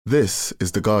This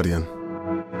is The Guardian.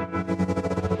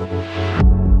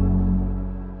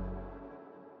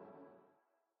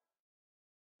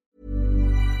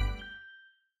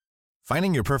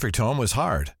 Finding your perfect home was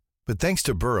hard, but thanks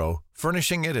to Burrow,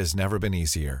 furnishing it has never been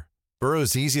easier.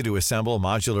 Burrow's easy-to-assemble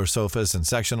modular sofas and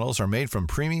sectionals are made from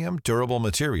premium, durable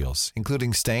materials,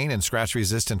 including stain and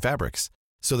scratch-resistant fabrics.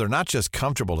 So they're not just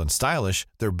comfortable and stylish,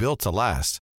 they're built to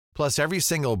last. Plus, every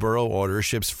single Burrow order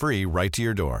ships free right to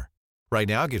your door. Right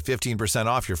now, get 15%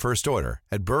 off your first order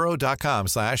at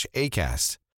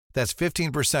burrow.com/ACAST. That's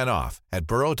 15% off at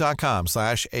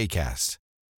burrow.com/ACAST.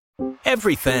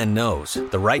 Every fan knows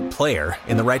the right player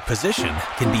in the right position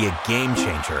can be a game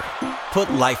changer. Put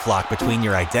LifeLock between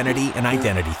your identity and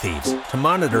identity thieves to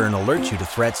monitor and alert you to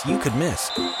threats you could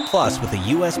miss. Plus, with a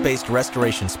U.S.-based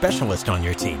restoration specialist on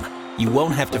your team, you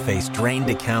won't have to face drained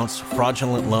accounts,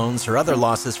 fraudulent loans, or other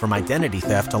losses from identity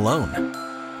theft alone.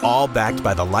 All backed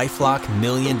by the LifeLock $1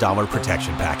 Million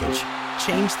Protection Package.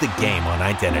 Change the game on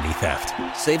identity theft.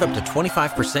 Save up to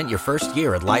 25% your first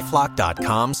year at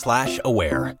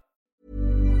LifeLock.com/aware.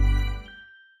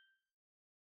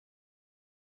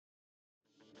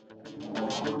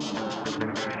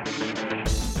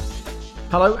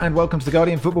 Hello and welcome to The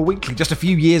Guardian Football Weekly. Just a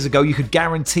few years ago, you could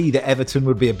guarantee that Everton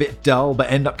would be a bit dull, but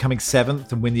end up coming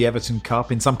 7th and win the Everton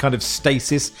Cup in some kind of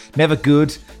stasis. Never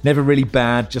good, never really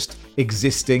bad, just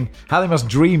existing. How they must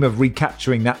dream of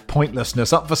recapturing that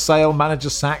pointlessness. Up for sale, manager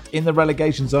sacked, in the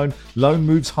relegation zone, loan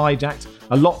moves hijacked.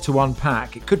 A lot to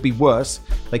unpack. It could be worse.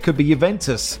 They could be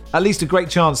Juventus. At least a great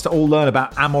chance to all learn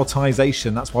about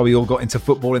amortization. That's why we all got into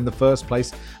football in the first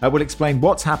place. We'll explain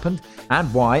what's happened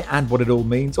and why and what it all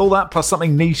means. All that plus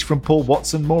something niche from Paul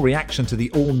Watson. More reaction to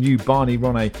the all-new Barney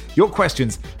Ronay. Your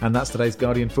questions, and that's today's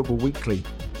Guardian Football Weekly.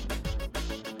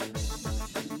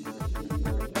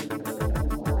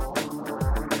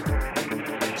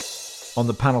 On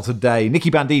the panel today, Nicky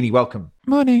Bandini, welcome.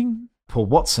 Morning. Paul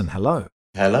Watson, hello.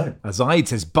 Hello. Zaid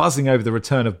says, buzzing over the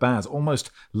return of Baz, almost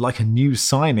like a new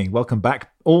signing. Welcome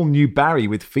back, all new Barry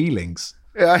with feelings.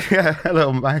 Yeah.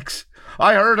 Hello, Max.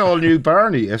 I heard all new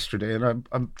Barney yesterday, and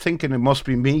I'm thinking it must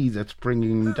be me that's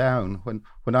bringing him down. When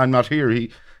I'm not here,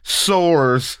 he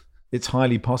soars. It's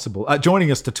highly possible.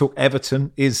 Joining us to talk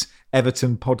Everton is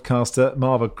Everton podcaster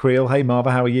Marva Creel. Hey,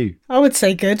 Marva, how are you? I would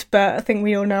say good, but I think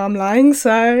we all know I'm lying,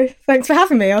 so thanks for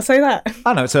having me. I'll say that.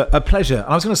 I know, it's a pleasure.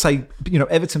 I was going to say,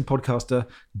 Everton podcaster,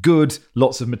 good,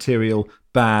 lots of material,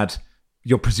 bad.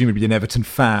 You're presumably an Everton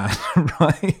fan,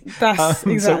 right? That's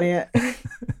exactly it.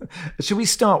 Should we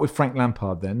start with Frank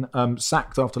Lampard then?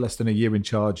 Sacked after less than a year in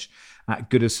charge at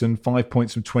Goodison, 5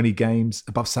 points from 20 games,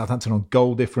 above Southampton on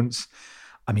goal difference.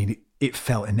 I mean, it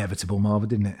felt inevitable, Marva,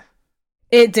 didn't it?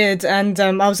 It did, and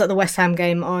I was at the West Ham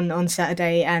game on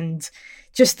Saturday, and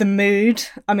just the mood.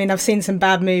 I mean, I've seen some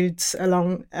bad moods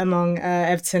among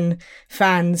Everton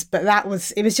fans, but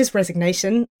it was just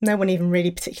resignation. No one even really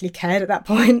particularly cared at that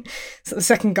point. So the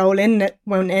second goal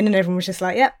went in, and everyone was just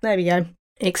like, "Yep, there we go."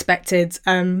 Expected,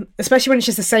 especially when it's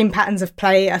just the same patterns of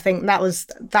play. I think that was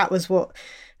what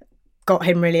got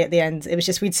him really at the end. It was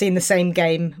just we'd seen the same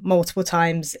game multiple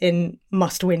times in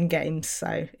must-win games,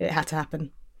 so it had to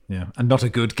happen. Yeah, and not a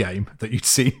good game that you'd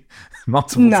seen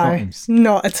multiple times. No,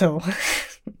 not at all.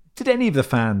 Did any of the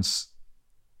fans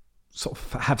sort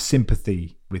of have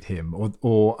sympathy with him?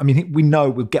 Or I mean, we know,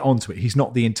 we'll get onto it, he's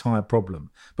not the entire problem.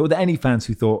 But were there any fans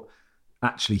who thought,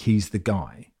 actually, he's the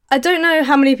guy? I don't know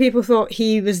how many people thought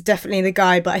he was definitely the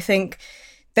guy, but I think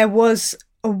there was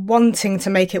a wanting to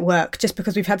make it work, just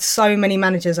because we've had so many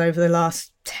managers over the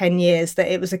last 10 years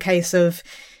that it was a case of,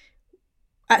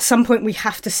 at some point we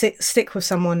have to stick with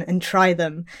someone and try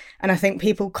them. And I think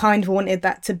people kind of wanted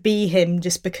that to be him,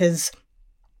 just because,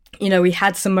 we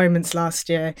had some moments last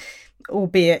year,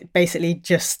 albeit basically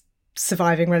just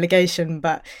surviving relegation,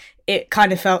 but it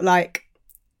kind of felt like,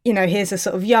 here's a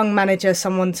sort of young manager,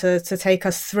 someone to take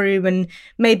us through and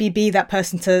maybe be that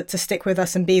person to stick with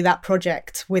us and be that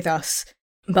project with us.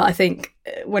 But I think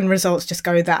when results just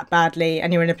go that badly,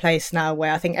 and you're in a place now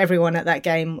where I think everyone at that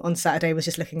game on Saturday was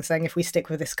just looking, saying, if we stick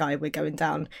with this guy, we're going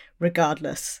down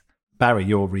regardless. Barry,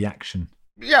 your reaction?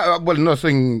 Yeah, well,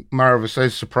 nothing Marva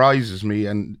says surprises me,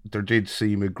 and there did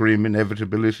seem a grim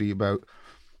inevitability about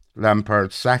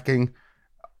Lampard's sacking.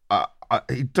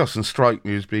 He doesn't strike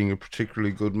me as being a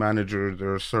particularly good manager.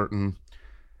 There are certain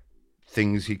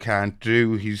things he can't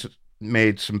do. He's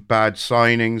made some bad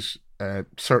signings.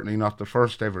 Certainly not the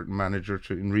first Everton manager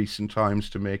in recent times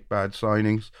to make bad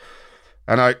signings.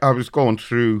 And I was going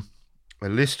through a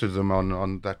list of them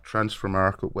on that transfer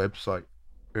market website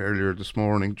earlier this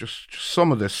morning. Just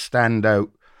some of the standout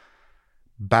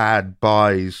bad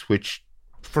buys, which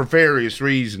for various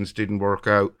reasons, didn't work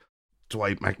out.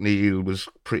 Dwight McNeil was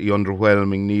pretty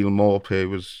underwhelming. Neil Maupay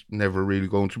was never really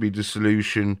going to be the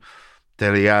solution.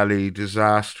 Dele Alli,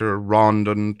 disaster.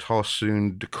 Rondon,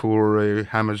 Tosun, Doucouré,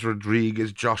 James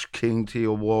Rodriguez, Josh King,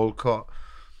 Theo Walcott,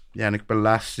 Yannick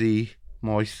Bolasie,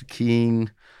 Moise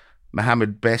Keane,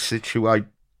 Mohamed Besic, who I'd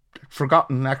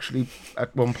forgotten actually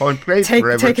at one point played for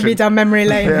Everton. Taking me down memory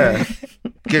lane. Yeah.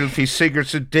 Gylfi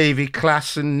Sigurdsson, Davy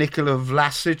Klaassen, Nikola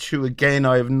Vlasic, who again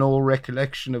I have no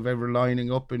recollection of ever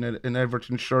lining up in an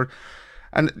Everton shirt.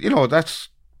 And, you know, that's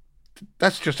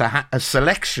just a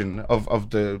selection of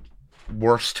the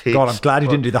worst hits. God, I'm glad you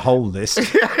didn't do the whole list.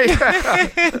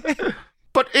 Yeah.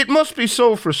 But it must be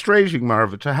so frustrating,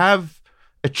 Marva, to have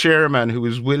a chairman who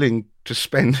is willing to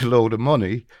spend a load of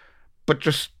money, but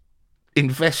just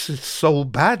invests it so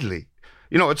badly.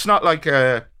 You know, it's not like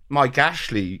a Mike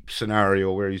Ashley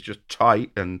scenario where he's just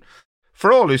tight, and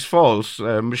for all his faults,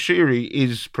 Moshiri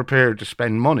is prepared to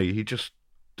spend money. He just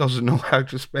doesn't know how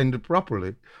to spend it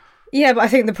properly. Yeah, but I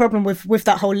think the problem with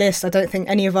that whole list, I don't think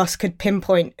any of us could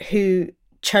pinpoint who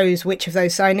chose which of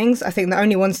those signings. I think the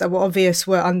only ones that were obvious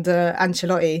were under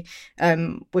Ancelotti,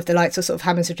 with the likes of sort of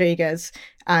James Rodriguez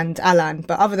and Alan.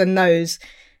 But other than those,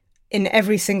 in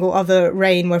every single other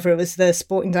reign, whether it was the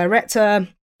sporting director,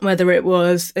 whether it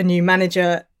was a new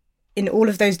manager, in all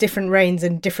of those different reigns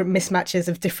and different mismatches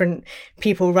of different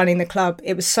people running the club,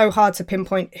 it was so hard to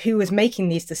pinpoint who was making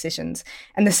these decisions.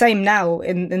 And the same now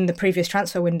in the previous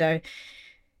transfer window.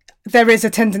 There is a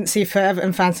tendency for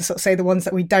Everton fans to sort of say the ones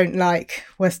that we don't like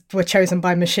were chosen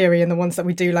by Moshiri, and the ones that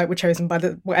we do like were chosen by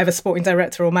whatever sporting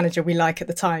director or manager we like at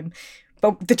the time.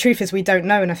 But the truth is we don't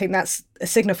know, and I think that's a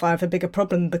signifier of a bigger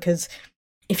problem, because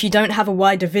if you don't have a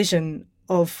wider vision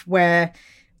of where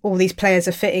all these players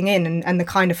are fitting in and the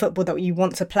kind of football that you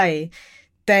want to play,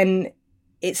 then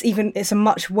it's a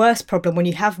much worse problem when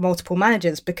you have multiple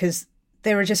managers, because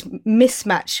there are just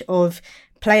mismatch of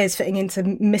players fitting into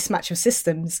mismatch of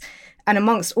systems. And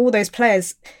amongst all those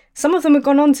players, some of them have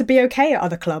gone on to be okay at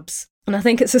other clubs. And I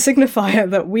think it's a signifier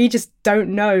that we just don't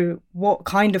know what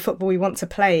kind of football we want to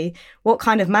play, what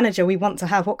kind of manager we want to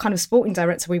have, what kind of sporting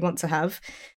director we want to have.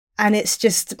 And it's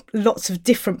just lots of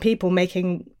different people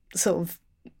making sort of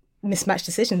mismatched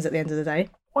decisions at the end of the day.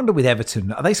 I wonder with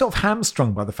Everton, are they sort of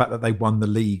hamstrung by the fact that they won the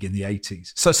league in the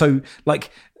 80s?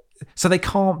 So they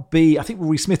can't be. I think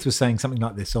Rory Smith was saying something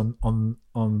like this on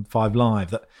Five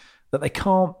Live, that they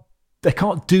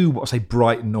can't do what, say,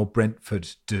 Brighton or Brentford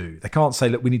do. They can't say,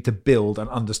 look, we need to build and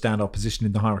understand our position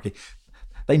in the hierarchy.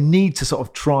 They need to sort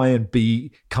of try and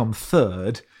become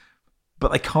third,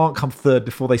 but they can't come third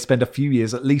before they spend a few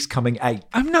years at least coming eighth.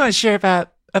 I'm not sure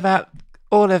about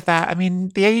all of that. I mean,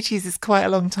 the 80s is quite a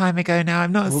long time ago now.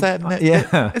 I'm not certain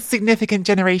that significant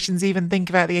generations even think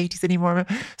about the 80s anymore.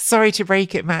 Sorry to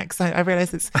break it, Max. I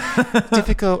realise it's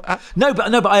difficult. I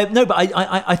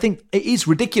think it is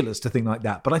ridiculous to think like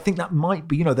that. But I think that might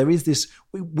be, there is this.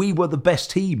 We were the best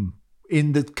team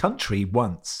in the country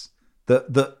once.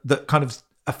 That kind of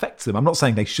affects them. I'm not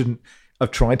saying they shouldn't have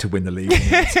tried to win the league.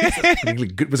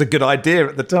 It was a good idea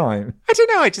at the time. I don't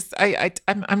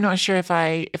know. I'm not sure if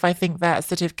I think that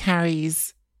sort of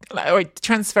carries, or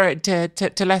transfer it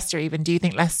to Leicester even. Do you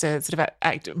think Leicester sort of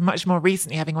act much more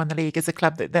recently, having won the league, as a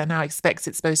club that now expects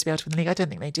it's supposed to be able to win the league? I don't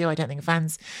think they do. I don't think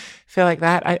fans feel like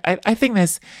that. I think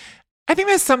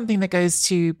there's something that goes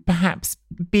to perhaps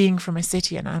being from a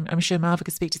city, and I'm sure Marva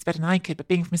could speak to this better than I could, but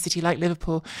being from a city like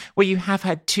Liverpool, where you have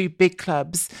had two big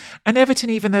clubs, and Everton,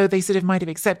 even though they sort of might have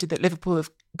accepted that Liverpool have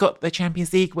got the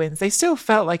Champions League wins, they still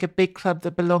felt like a big club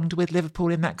that belonged with Liverpool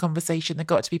in that conversation, that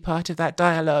got to be part of that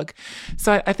dialogue.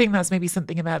 So I think that's maybe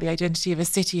something about the identity of a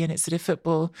city and its sort of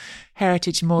football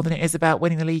heritage more than it is about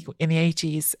winning the league in the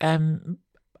 80s.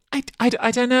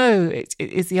 I don't know,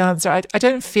 is the answer. I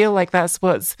don't feel like that's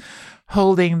what's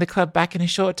holding the club back in a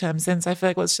short-term sense. I feel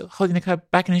like what's holding the club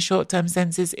back in a short-term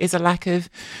sense is a lack of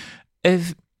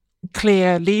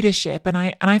clear leadership. And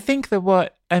I think that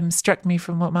what struck me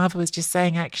from what Marva was just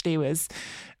saying actually was,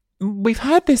 we've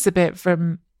heard this a bit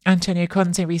from Antonio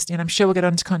Conte recently, and I'm sure we'll get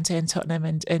on to Conte in Tottenham,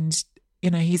 and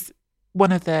he's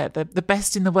one of the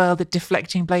best in the world at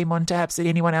deflecting blame onto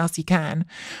absolutely anyone else he can.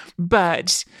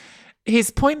 But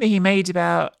his point that he made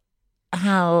about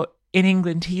how in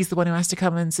England he's the one who has to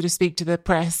come and sort of speak to the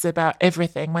press about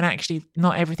everything, when actually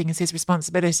not everything is his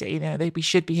responsibility. We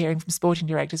should be hearing from sporting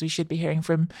directors, we should be hearing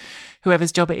from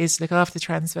whoever's job it is to look after the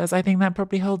transfers. I think that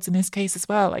probably holds in this case as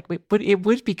well. Like, it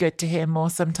would be good to hear more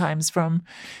sometimes from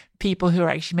people who are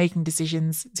actually making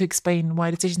decisions, to explain why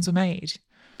decisions were made.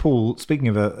 Paul, speaking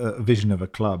of a vision of a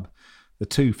club, the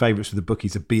two favourites for the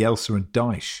bookies are Bielsa and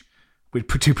Dyche. with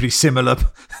pretty similar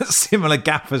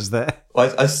gaffers there.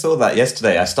 Well, I saw that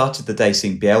yesterday. I started the day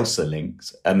seeing Bielsa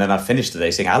linked, and then I finished the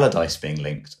day seeing Allardyce being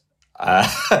linked.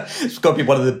 It's got to be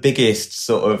one of the biggest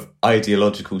sort of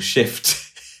ideological shifts.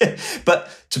 But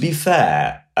to be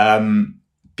fair,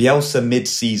 Bielsa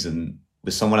mid-season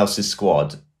with someone else's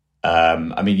squad,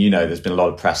 I mean, there's been a lot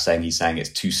of press saying it's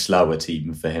too slow a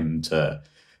team for him to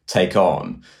take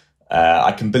on.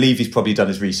 I can believe he's probably done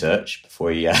his research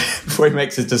before he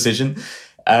makes his decision.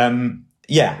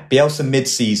 Bielsa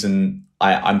mid-season,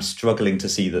 I'm struggling to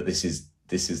see that this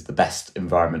is the best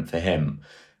environment for him.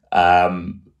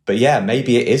 But yeah,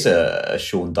 maybe it is a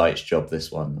Sean Dyche job,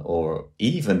 this one, or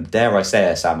even, dare I say,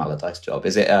 a Sam Allardyce job.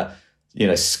 Is it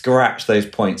scratch those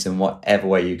points in whatever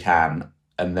way you can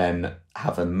and then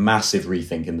have a massive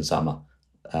rethink in the summer?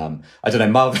 I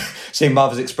don't know, seeing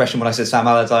Marv's expression when I said Sam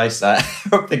Allardyce,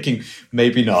 I'm thinking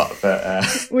maybe not,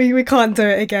 but... We can't do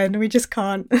it again. We just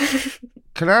can't.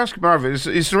 Can I ask, Marv,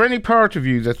 is there any part of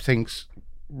you that thinks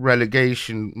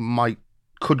relegation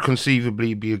could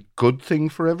conceivably be a good thing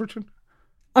for Everton?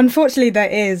 Unfortunately, there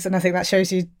is, and I think that shows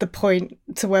you the point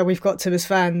to where we've got to as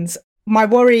fans. My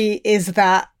worry is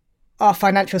that our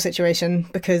financial situation,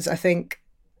 because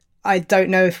I don't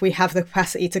know if we have the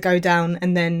capacity to go down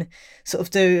and then sort of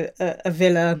do a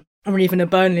Villa or even a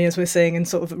Burnley, as we're seeing, and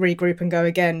sort of regroup and go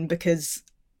again, because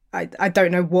I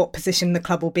don't know what position the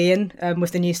club will be in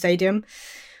with the new stadium.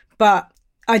 But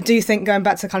I do think, going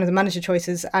back to kind of the manager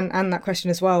choices and that question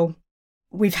as well,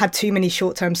 we've had too many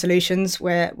short-term solutions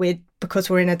where because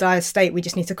we're in a dire state, we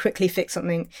just need to quickly fix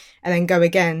something and then go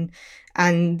again.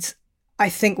 And I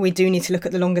think we do need to look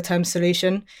at the longer-term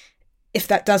solution. If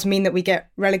that does mean that we get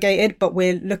relegated, but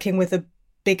we're looking with a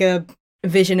bigger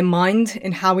vision in mind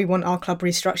in how we want our club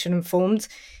restructured and formed,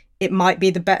 it might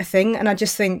be the better thing. And I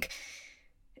just think,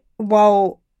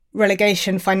 while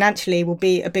relegation financially will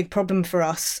be a big problem for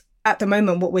us, at the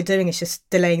moment what we're doing is just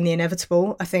delaying the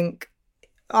inevitable. I think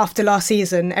after last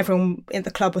season, everyone in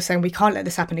the club was saying, we can't let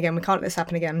this happen again, we can't let this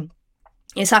happen again.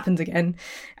 It's happened again.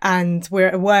 And we're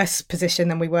at a worse position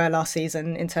than we were last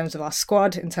season in terms of our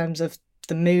squad, in terms of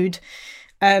the mood.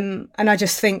 And I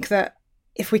just think that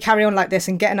if we carry on like this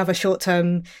and get another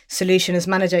short-term solution as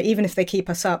manager, even if they keep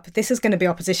us up, this is going to be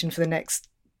our position for the next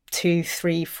 2,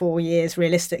 3, 4 years,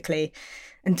 realistically.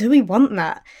 And do we want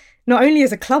that? Not only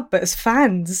as a club, but as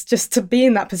fans, just to be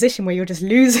in that position where you're just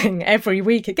losing every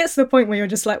week. It gets to the point where you're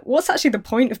just like, what's actually the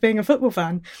point of being a football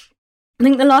fan? I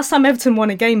think the last time Everton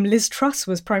won a game, Liz Truss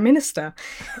was Prime Minister.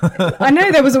 I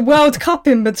know there was a World Cup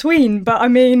in between, but I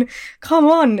mean, come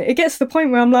on. It gets to the point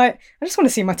where I'm like, I just want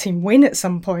to see my team win at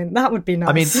some point. That would be nice.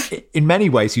 I mean, in many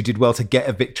ways, you did well to get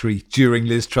a victory during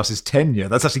Liz Truss's tenure.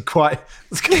 That's actually quite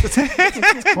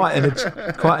an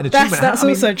achievement. That's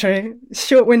also true.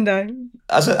 Short window.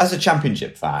 As a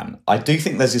Championship fan, I do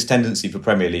think there's this tendency for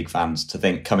Premier League fans to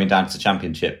think coming down to the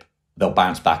Championship, they'll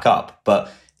bounce back up.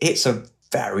 But it's a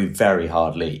very, very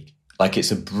hard league. Like,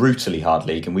 it's a brutally hard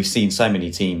league, and we've seen so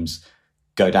many teams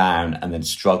go down and then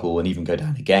struggle and even go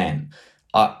down again.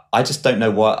 I just don't know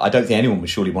what. I don't think anyone would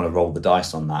surely want to roll the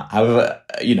dice on that. However,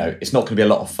 it's not going to be a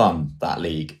lot of fun, that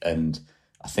league. And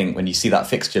I think when you see that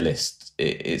fixture list,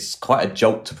 it's quite a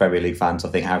jolt to Premier League fans, I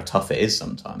think, how tough it is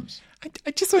sometimes.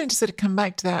 I just wanted to sort of come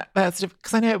back to that sort of,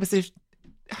 because I know it was sort of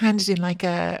handing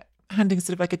sort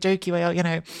of like a jokey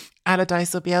way,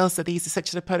 Allardyce or Bielsa, these are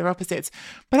such sort of polar opposites.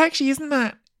 But actually, isn't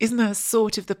that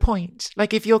sort of the point?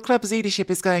 Like, if your club's leadership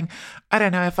is going, I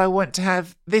don't know, if I want to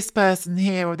have this person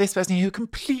here or this person here who are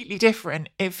completely different,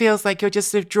 it feels like you're just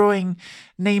sort of drawing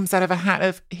names out of a hat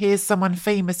of, here's someone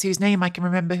famous whose name I can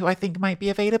remember who I think might be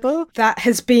available. That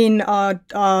has been our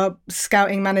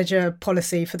scouting manager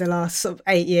policy for the last sort of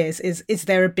 8 years, is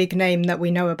there a big name that we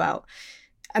know about?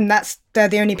 And they're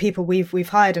the only people we've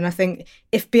hired. And I think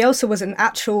if Bielsa was an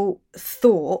actual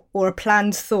thought or a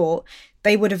planned thought,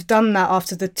 they would have done that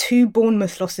after the 2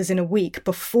 Bournemouth losses in a week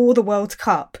before the World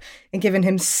Cup and given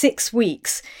him 6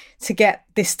 weeks to get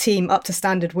this team up to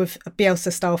standard with a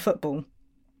Bielsa-style football.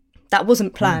 That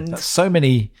wasn't planned. That's so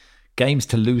many games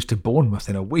to lose to Bournemouth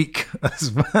in a week as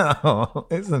well,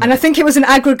 isn't it? And I think it was an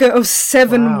aggregate of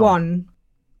 7-1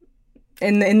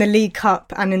 in the League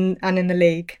Cup and in the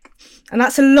league. And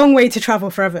that's a long way to travel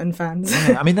for Everton fans.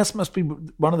 Yeah, I mean, that must be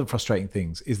one of the frustrating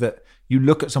things, is that you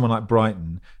look at someone like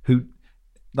Brighton, who,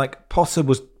 like, Potter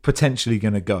was potentially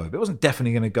going to go. But it wasn't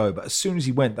definitely going to go. But as soon as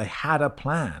he went, they had a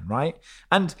plan, right?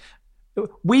 And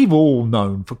we've all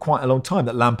known for quite a long time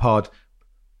that Lampard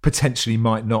potentially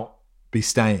might not be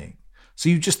staying. So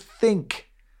you just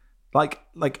think, like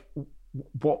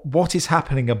what is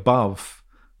happening above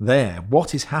there?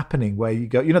 What is happening where you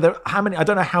go, I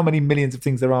don't know how many millions of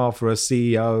things there are for a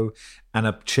CEO and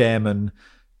a chairman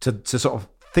to sort of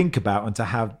think about and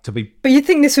to be. But you'd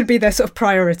think this would be their sort of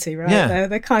priority, right? Yeah.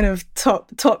 They're kind of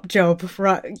top job,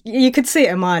 right? You could see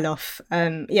it a mile off.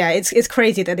 It's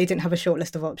crazy that they didn't have a short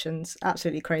list of options.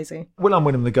 Absolutely crazy. Will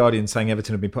Unwin, The Guardian, saying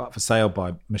Everton have been put up for sale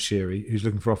by Mashiri, who's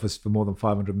looking for offers for more than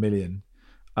 500 million.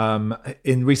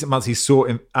 In recent months, he's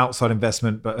sought outside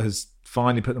investment, but has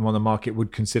finally put them on the market,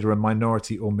 would consider a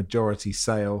minority or majority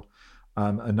sale.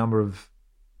 A number of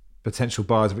potential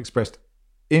buyers have expressed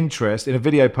interest. In a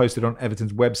video posted on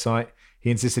Everton's website,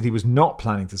 he insisted he was not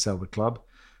planning to sell the club.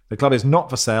 The club is not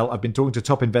for sale. I've been talking to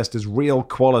top investors, real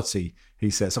quality, he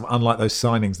says, sort of unlike those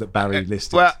signings that Barry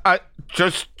listed. Well,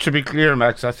 just to be clear,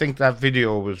 Max, I think that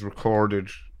video was recorded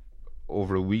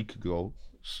over a week ago,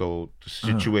 so the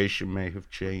situation may have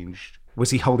changed.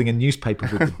 Was he holding a newspaper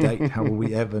with the date? How will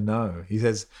we ever know? He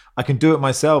says, I can do it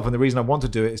myself, and the reason I want to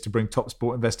do it is to bring top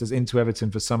sport investors into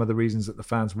Everton for some of the reasons that the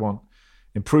fans want.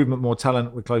 Improvement, more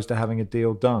talent, we're close to having a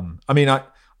deal done. I mean,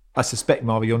 I suspect,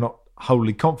 Marva, you're not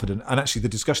wholly confident. And actually the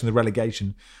discussion of the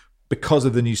relegation, because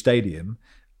of the new stadium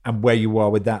and where you are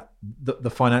with that, the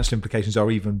financial implications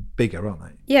are even bigger, aren't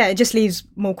they? Yeah, it just leaves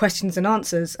more questions than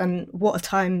answers. And what a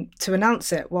time to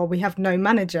announce it. Well, we have no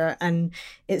manager, and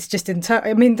it's just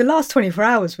the last 24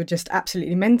 hours were just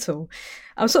absolutely mental.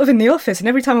 I was sort of in the office, and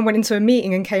every time I went into a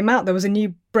meeting and came out, there was a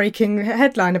new breaking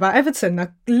headline about Everton. I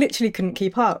literally couldn't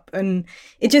keep up. And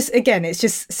it's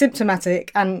just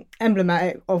symptomatic and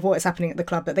emblematic of what is happening at the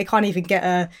club, that they can't even get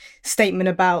a statement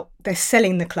about they're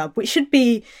selling the club, which should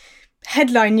be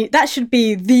headline. That should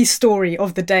be the story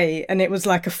of the day. And it was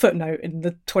like a footnote in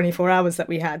the 24 hours that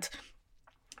we had.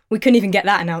 We couldn't even get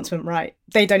that announcement right.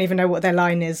 They don't even know what their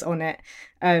line is on it.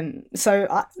 So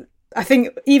I think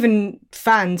even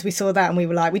fans, we saw that and we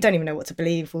were like, we don't even know what to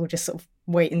believe. We'll just sort of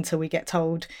wait until we get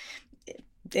told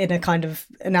in a kind of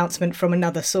announcement from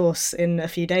another source in a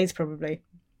few days, probably.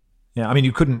 Yeah, I mean,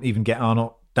 you couldn't even get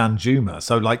Arnott Danjuma.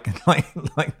 So like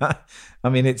that. I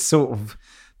mean, it's sort of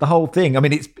the whole thing. I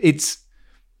mean,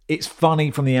 it's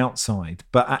funny from the outside,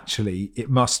 but actually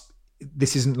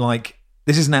this isn't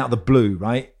out of the blue,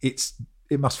 right? It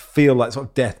must feel like sort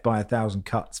of death by 1,000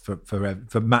 cuts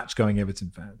for match-going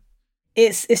Everton fans.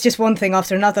 It's just one thing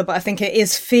after another, but I think it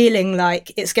is feeling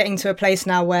like it's getting to a place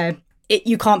now where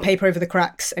you can't paper over the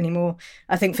cracks anymore.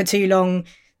 I think for too long,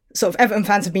 sort of Everton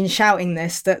fans have been shouting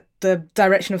this, that the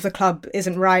direction of the club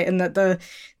isn't right and that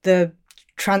the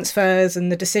transfers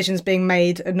and the decisions being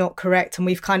made are not correct. And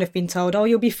we've kind of been told, oh,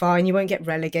 you'll be fine, you won't get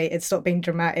relegated, stop being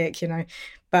dramatic,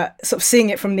 But sort of seeing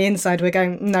it from the inside, we're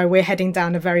going, no, we're heading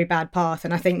down a very bad path.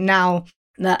 And I think now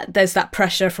that there's that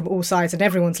pressure from all sides and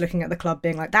everyone's looking at the club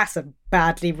being like, that's a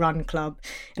badly run club.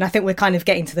 And I think we're kind of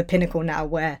getting to the pinnacle now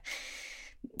where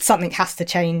something has to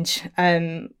change.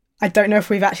 I don't know if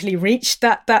we've actually reached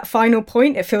that final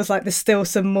point. It feels like there's still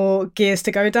some more gears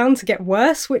to go down to get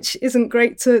worse, which isn't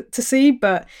great to see,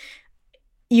 but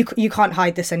you can't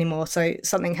hide this anymore. So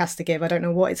something has to give. I don't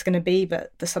know what it's going to be,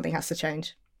 but something has to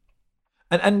change.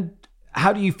 And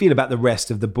how do you feel about the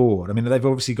rest of the board? I mean, they've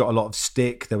obviously got a lot of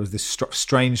stick. There was this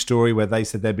strange story where they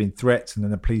said there'd been threats, and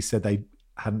then the police said they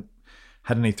hadn't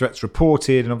had any threats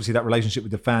reported. And obviously that relationship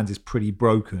with the fans is pretty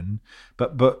broken.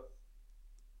 But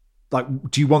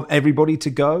like, do you want everybody to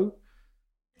go?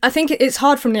 I think it's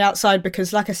hard from the outside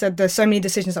because, like I said, there's so many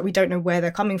decisions that we don't know where they're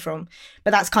coming from.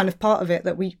 But that's kind of part of it,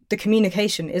 that the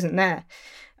communication isn't there.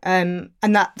 And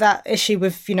that issue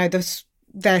with,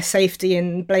 their safety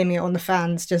and blaming it on the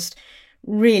fans just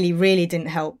really, really didn't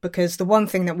help, because the one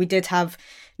thing that we did have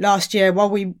last year, while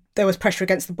there was pressure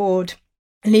against the board,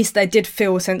 at least they did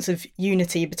feel a sense of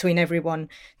unity between everyone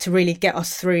to really get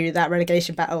us through that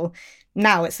relegation battle.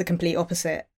 Now it's the complete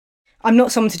opposite. I'm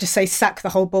not someone to just say sack the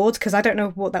whole board, because I don't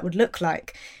know what that would look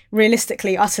like.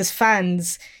 Realistically, us as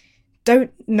fans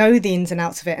don't know the ins and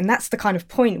outs of it, and that's the kind of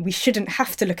point. We shouldn't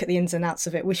have to look at the ins and outs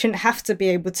of it. We shouldn't have to be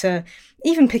able to,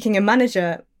 even picking a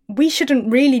manager, we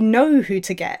shouldn't really know who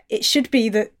to get. It should be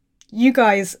that you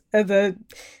guys are the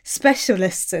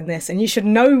specialists in this and you should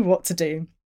know what to do.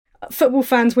 Football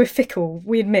fans, we're fickle.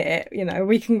 We admit it.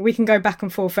 We can go back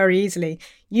and forth very easily.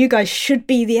 You guys should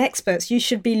be the experts. You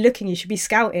should be looking. You should be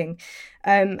scouting.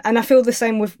 And I feel the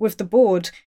same with the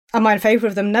board. Am I in favour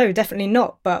of them? No, definitely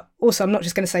not. But also, I'm not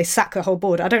just going to say sack the whole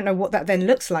board. I don't know what that then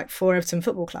looks like for Everton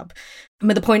Football Club.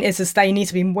 But the point is they need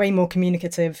to be way more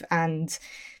communicative and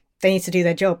they need to do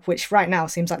their job, which right now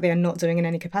seems like they are not doing in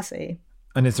any capacity.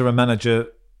 And is there a manager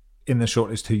in the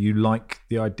shortlist who you like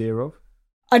the idea of?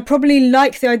 I'd probably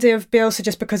like the idea of Bielsa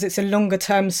just because it's a longer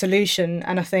term solution.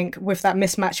 And I think with that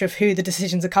mismatch of who the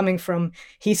decisions are coming from,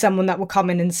 he's someone that will come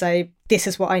in and say, this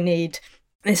is what I need.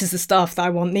 This is the staff that I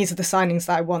want. These are the signings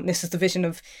that I want. This is the vision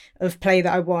of play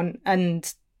that I want.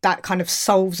 And that kind of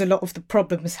solves a lot of the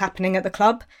problems happening at the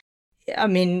club. I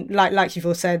mean, like you've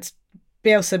all said,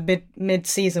 Bielsa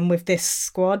mid-season with this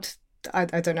squad, I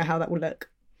don't know how that will look.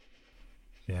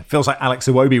 Yeah, feels like Alex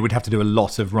Iwobi would have to do a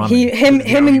lot of running. Him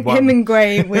and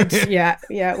Gray would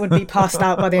would be passed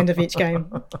out by the end of each game.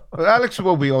 Well, Alex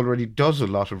Iwobi already does a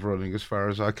lot of running, as far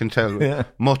as I can tell. Yeah.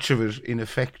 Much of it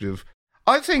ineffective.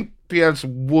 I think Bielsa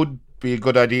would be a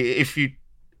good idea if you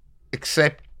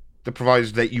accept the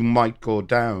proviso that you might go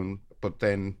down, but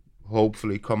then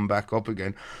hopefully come back up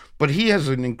again. But he has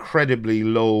an incredibly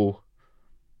low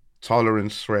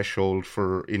tolerance threshold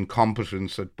for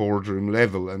incompetence at boardroom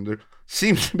level, and there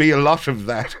seems to be a lot of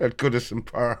that at Goodison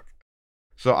Park.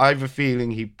 So I have a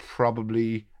feeling he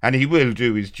probably, and he will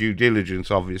do his due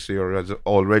diligence, obviously, or has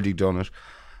already done it.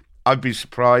 I'd be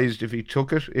surprised if he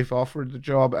took it, if offered the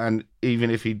job, and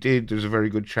even if he did, there's a very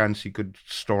good chance he could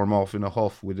storm off in a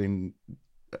huff within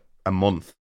a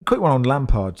month. Quick one on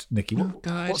Lampard, Nikki. Oh,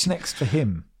 God. What's next for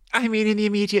him? I mean, in the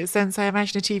immediate sense, I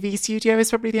imagine a TV studio is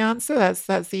probably the answer. That's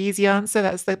the easy answer.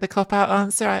 That's the cop-out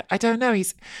answer. I don't know.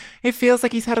 It feels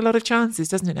like he's had a lot of chances,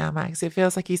 doesn't it now, Max? It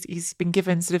feels like he's been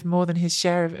given sort of more than his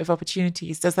share of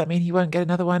opportunities. Does that mean he won't get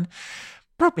another one?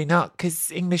 Probably not,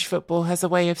 because English football has a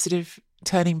way of sort of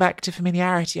turning back to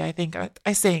familiarity, I think.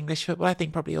 I say English football. I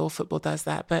think probably all football does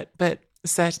that, but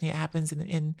certainly it happens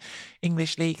in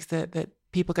English leagues that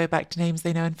people go back to names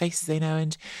they know and faces they know,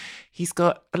 and he's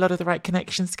got a lot of the right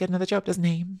connections to get another job, doesn't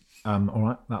he? All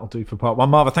right, that'll do for part one.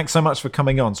 Marva, thanks so much for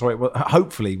coming on. Sorry, well,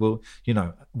 hopefully we'll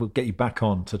get you back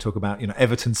on to talk about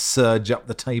Everton's surge up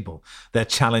the table, their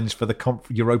challenge for the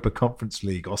Europa Conference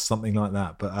League or something like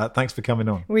that. But thanks for coming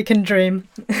on. We can dream.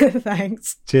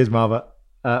 Thanks. Cheers, Marva.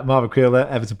 Marva Creel there,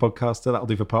 Everton podcaster. That'll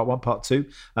do for part one. Part two,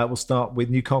 we'll start with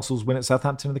Newcastle's win at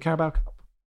Southampton in the Carabao Cup.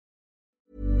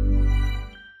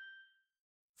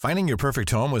 Finding your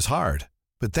perfect home was hard,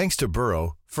 but thanks to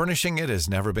Burrow, furnishing it has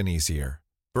never been easier.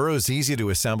 Burrow's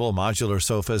easy-to-assemble modular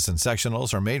sofas and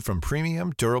sectionals are made from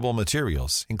premium, durable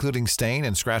materials, including stain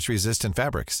and scratch-resistant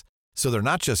fabrics. So they're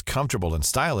not just comfortable and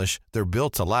stylish, they're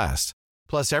built to last.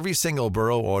 Plus, every single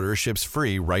Burrow order ships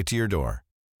free right to your door.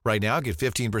 Right now, get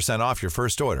 15% off your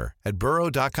first order at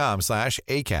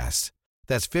burrow.com/ACAST.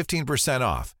 That's 15%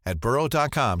 off at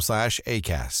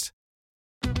burrow.com/ACAST.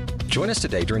 Join us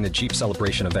today during the Jeep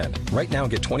Celebration event. Right now,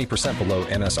 get 20% below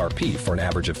MSRP for an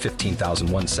average of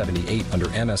 $15,178 under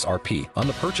MSRP on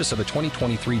the purchase of a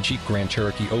 2023 Jeep Grand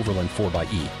Cherokee Overland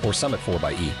 4xE or Summit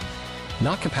 4xE.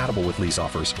 Not compatible with lease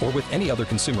offers or with any other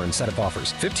consumer incentive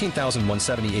offers.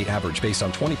 $15,178 average based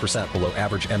on 20% below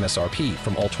average MSRP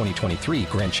from all 2023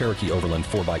 Grand Cherokee Overland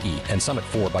 4xE and Summit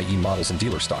 4xE models in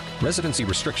dealer stock. Residency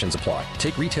restrictions apply.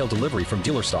 Take retail delivery from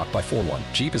dealer stock by 4/1.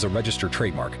 Jeep is a registered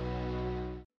trademark.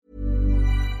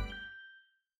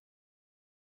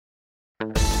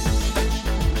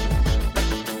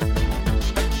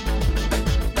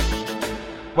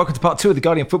 Welcome to part two of the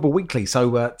Guardian Football Weekly.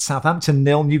 So Southampton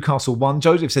 0, Newcastle 1.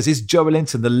 Joseph says, is Joe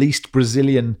Linton the least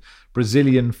Brazilian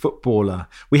footballer?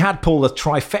 We had, Paul, the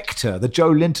trifecta, the Joe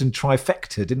Linton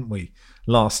trifecta, didn't we,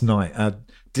 last night? A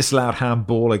disallowed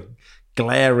handball, a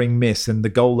glaring miss, and the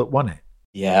goal that won it.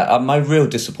 Yeah, my real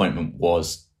disappointment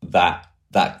was that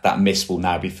miss will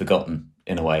now be forgotten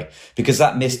in a way, because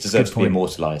that miss deserves to be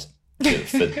immortalised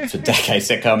for decades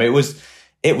to come. It was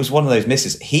one of those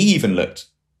misses. He even looked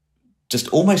just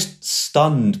almost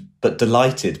stunned but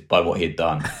delighted by what he had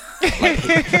done. Like,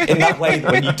 in that way,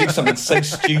 when you do something so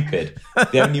stupid,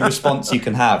 the only response you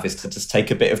can have is to just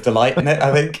take a bit of delight in it.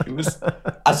 I think it was,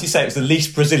 as you say, it was the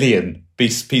least Brazilian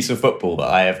piece of football that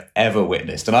I have ever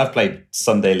witnessed. And I've played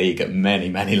Sunday League at many,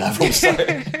 many levels. So.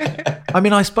 I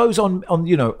mean, I suppose on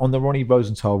the Ronnie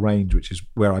Rosenthal range, which is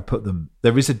where I put them,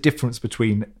 there is a difference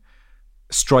between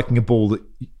striking a ball that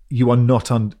you are not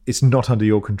it's not under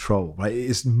your control, right?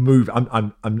 It's move.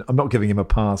 I'm not giving him a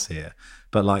pass here,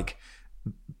 but like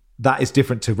that is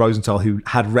different to Rosenthal, who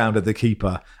had rounded the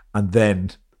keeper and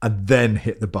then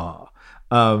hit the bar.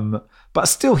 But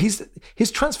still, his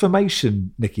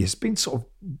transformation, Nicky, has been sort of,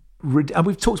 and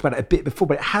we've talked about it a bit before,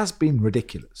 but it has been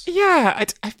ridiculous. Yeah,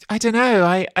 I don't know.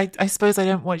 I suppose I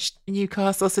don't watch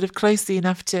Newcastle sort of closely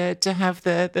enough to have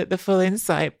the full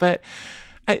insight, but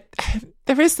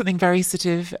there is something very sort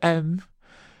of,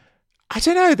 I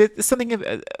don't know, there's something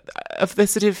of the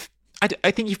sort of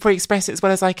I think you've probably expressed it as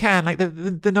well as I can, like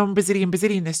the non-Brazilian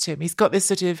Brazilianness to him. He's got this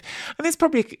sort of, and there's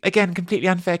probably, again, completely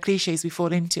unfair cliches we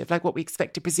fall into of like what we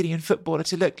expect a Brazilian footballer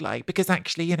to look like, because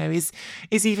actually, you know, is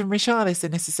even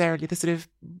Richarlison necessarily the sort of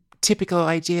typical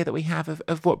idea that we have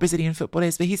of what Brazilian football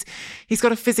is? But he's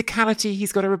got a physicality,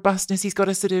 he's got a robustness, he's got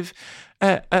a sort of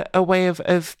a way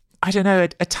of I don't know,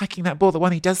 attacking that ball, the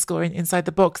one he does score inside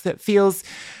the box, that feels.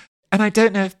 And I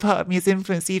don't know if part of me is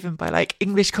influenced even by like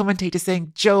English commentators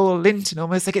saying Joel Linton,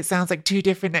 almost like it sounds like two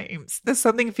different names. There's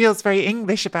something feels very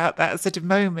English about that sort of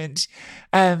moment,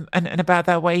 and about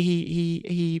that way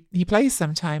he plays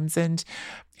sometimes. And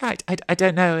yeah, I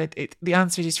don't know. The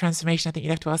answer is transformation. I think you'd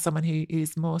have to ask someone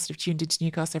who's more sort of tuned into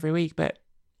Newcastle every week, but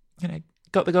you know,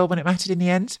 got the goal when it mattered in the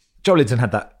end. Joel Linton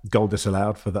had that goal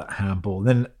disallowed for that handball. And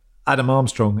then Adam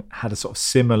Armstrong had a sort of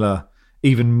similar,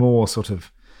 even more sort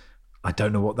of, I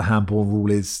don't know what the handball rule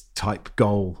is, type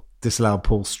goal, disallowed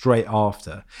Paul straight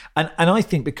after. And I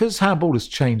think because handball has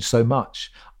changed so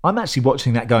much, I'm actually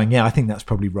watching that going, yeah, I think that's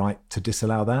probably right to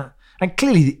disallow that. And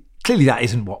clearly that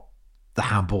isn't what the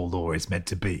handball law is meant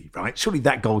to be, right? Surely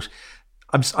that goal,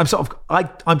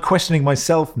 I'm questioning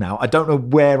myself now. I don't know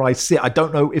where I sit. I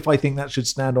don't know if I think that should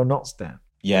stand or not stand.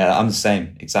 Yeah, I'm the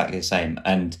same, exactly the same.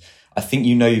 And I think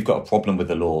you know you've got a problem with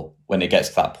the law when it gets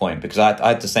to that point, because I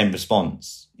had the same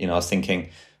response. You know, I was thinking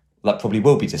that probably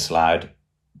will be disallowed,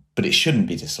 but it shouldn't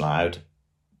be disallowed,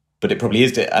 but it probably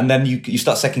is. And then you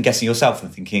start second guessing yourself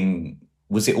and thinking,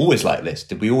 was it always like this?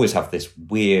 Did we always have this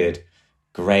weird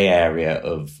grey area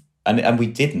of, and we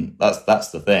didn't.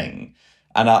 That's the thing.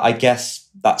 And I guess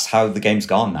that's how the game's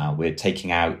gone now. We're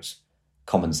taking out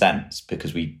common sense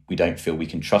because we don't feel we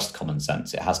can trust common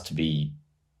sense. It has to be,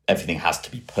 everything has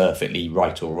to be perfectly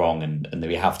right or wrong, and then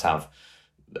we have to have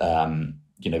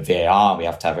VAR, we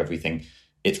have to have everything,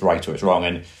 it's right or it's wrong.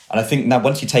 And I think now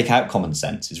once you take out common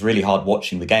sense, it's really hard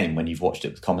watching the game when you've watched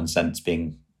it with common sense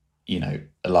being, you know,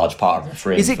 a large part of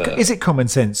refereeing. Is it common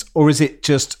sense, or is it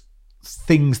just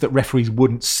things that referees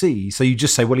wouldn't see? So you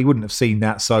just say, well, he wouldn't have seen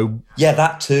that, so... Yeah,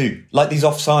 that too. Like these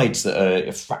offsides that are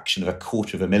a fraction of a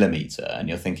quarter of a millimetre, and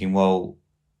you're thinking, well,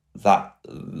 that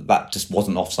just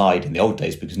wasn't offside in the old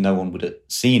days because no one would have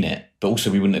seen it. But also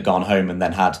we wouldn't have gone home and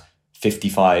then had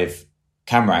 55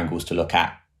 camera angles to look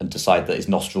at and decide that his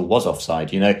nostril was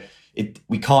offside. You know,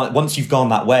 we can't, once you've gone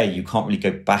that way, you can't really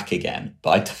go back again.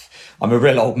 But I'm a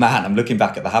real old man. I'm looking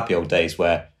back at the happy old days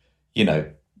where, you know,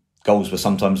 goals were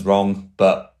sometimes wrong,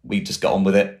 but we just got on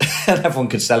with it. And everyone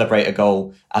could celebrate a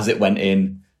goal as it went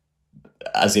in,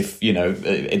 as if, you know,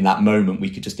 in that moment we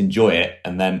could just enjoy it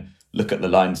and then look at the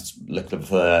lines, look at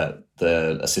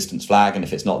the assistant's flag, and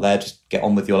if it's not there, just get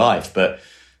on with your life. But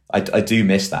I do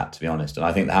miss that, to be honest. And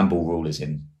I think the handball rule is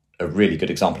in a really good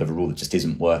example of a rule that just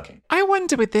isn't working. I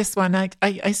wonder with this one,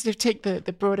 I sort of take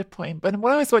the broader point, but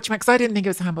when I was watching it, because I didn't think it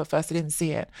was a handball at first, I didn't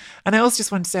see it. And I also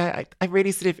just want to say, I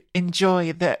really sort of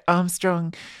enjoy that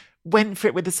Armstrong went for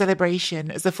it with the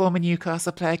celebration as a former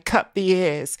Newcastle player, cut the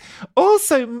ears.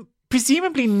 Also,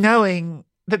 presumably knowing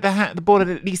that the ball had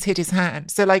at least hit his hand.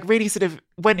 So like really sort of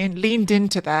went in, leaned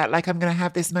into that, like I'm going to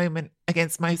have this moment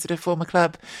against my sort of former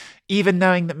club, even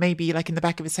knowing that maybe like in the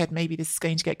back of his head, maybe this is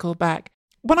going to get called back.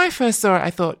 When I first saw it,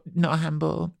 I thought not a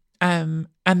handball. And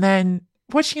then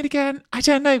watching it again, I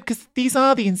don't know, because these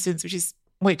are the incidents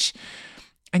which,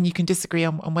 and you can disagree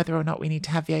on whether or not we need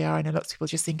to have VAR. I know lots of people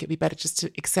just think it'd be better just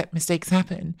to accept mistakes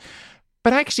happen.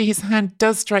 But actually his hand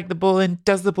does strike the ball, and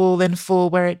does the ball then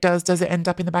fall where it does? Does it end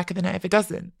up in the back of the net if it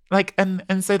doesn't? Like,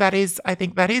 and so that is, I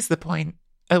think that is the point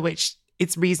at which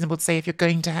it's reasonable to say if you're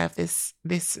going to have this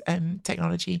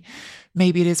technology,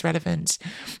 maybe it is relevant.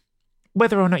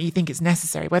 Whether or not you think it's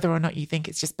necessary, whether or not you think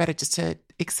it's just better just to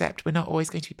accept we're not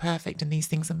always going to be perfect and these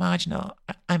things are marginal,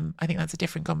 I think that's a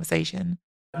different conversation.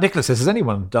 Nicholas says, has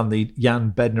anyone done the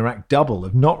Jan Bednarek double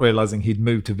of not realising he'd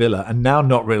moved to Villa and now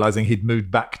not realising he'd moved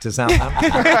back to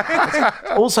Southampton?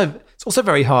 It's also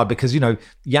very hard because, you know,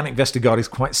 Yannick Vestergaard is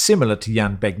quite similar to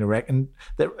Jan Bednarek, and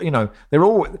they're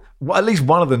all, well, at least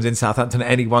one of them's in Southampton at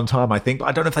any one time, I think, but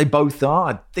I don't know if they both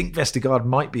are. I think Vestergaard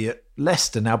might be at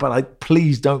Leicester now, but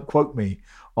please don't quote me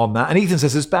on that. And Ethan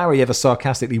says, has Barry ever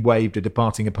sarcastically waved a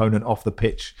departing opponent off the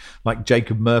pitch like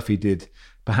Jacob Murphy did,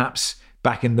 perhaps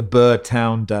back in the Bird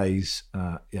Town days?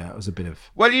 It was a bit of...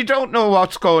 Well, you don't know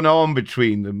what's going on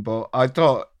between them, but I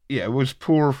thought, it was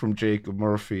poor from Jacob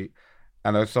Murphy.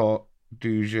 And I thought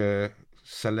Duja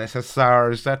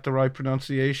Salesar, is that the right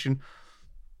pronunciation?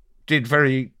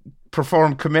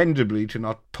 Performed commendably to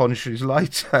not punch his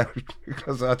lights out,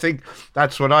 because I think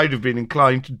that's what I'd have been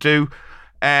inclined to do.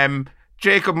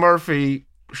 Jacob Murphy,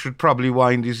 should probably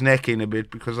wind his neck in a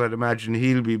bit, because I'd imagine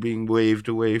he'll be being waved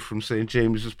away from St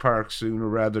James's Park sooner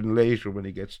rather than later when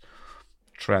he gets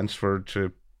transferred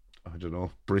to, I don't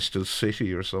know, Bristol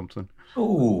City or something.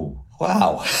 Oh,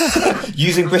 wow.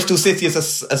 Using Bristol City as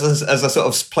a sort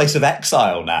of place of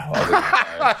exile now.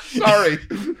 Sorry.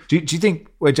 Do you think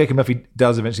when Jacob Murphy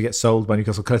does eventually get sold by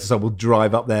Newcastle, Curtis will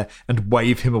drive up there and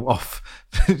wave him off,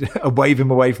 wave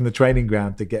him away from the training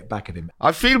ground to get back at him?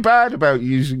 I feel bad about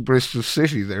using Bristol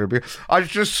City there,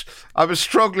 because I was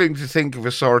struggling to think of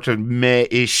a sort of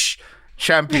meh-ish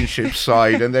Championship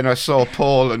side, and then I saw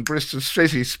Paul and Bristol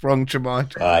City sprung to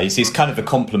mind. It's kind of a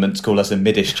compliment to call us a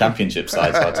mid-ish Championship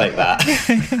side, so I'll take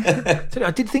that. So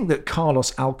I did think that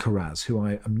Carlos Alcaraz, who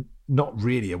I am not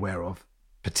really aware of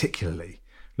particularly,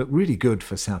 looked really good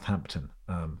for Southampton.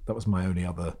 That was my only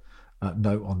other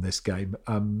note on this game.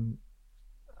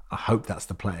 I hope that's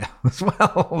the player as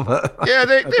well. Yeah,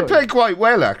 they played quite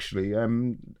well, actually.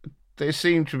 They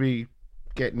seem to be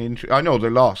getting into... I know they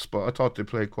lost, but I thought they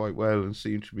played quite well and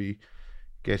seemed to be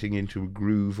getting into a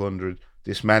groove under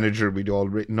this manager we'd all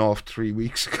written off 3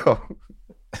 weeks ago.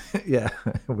 Yeah,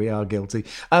 we are guilty.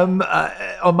 On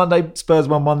Monday, Spurs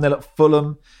won 1-0 at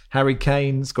Fulham. Harry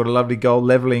Kane scored a lovely goal,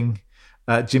 levelling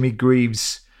Jimmy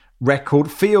Greaves' record.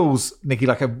 Feels, Nicky,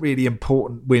 like a really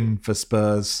important win for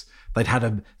Spurs. They'd had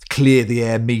a clear the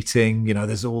air meeting. You know,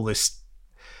 there's all this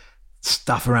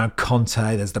stuff around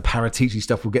Conte. There's the Paratici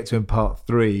stuff we'll get to in part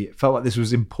 3. It felt like this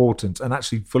was important. And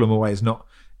actually, Fulham away is not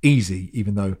easy,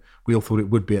 even though we all thought it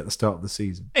would be at the start of the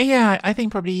season. Yeah, I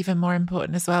think probably even more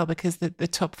important as well, because the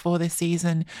top 4 this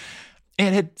season,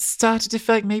 it had started to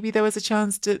feel like maybe there was a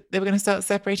chance they were going to start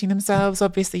separating themselves.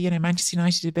 Obviously, you know, Manchester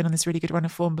United had been on this really good run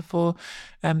of form before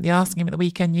the Arsenal game at the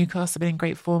weekend. Newcastle have been in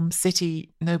great form.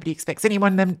 City, nobody expects any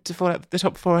one of them to fall out the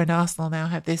top 4, and Arsenal now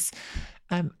have this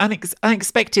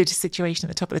unexpected situation at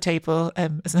the top of the table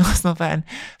as an Arsenal fan.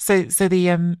 So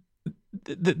the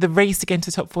race against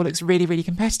the top 4 looks really, really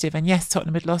competitive. And yes,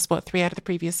 Tottenham had lost 3 out of the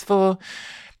previous 4.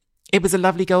 It was a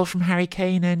lovely goal from Harry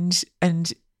Kane,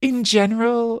 and in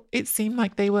general, it seemed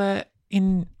like they were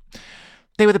the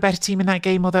better team in that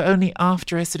game, although only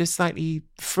after a sort of slightly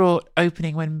fraught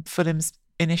opening when Fulham's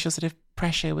initial sort of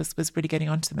pressure was really getting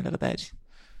onto them a little bit.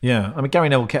 Yeah, I mean, Gary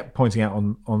Neville kept pointing out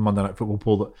on Monday Night Football,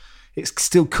 Paul, that it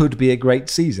still could be a great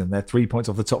season. They're 3 points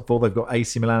off the top 4. They've got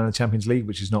AC Milan in the Champions League,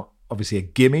 which is not obviously a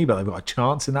gimme, but they've got a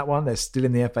chance in that one. They're still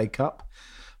in the FA Cup.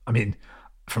 I mean,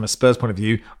 from a Spurs point of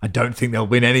view, I don't think they'll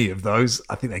win any of those.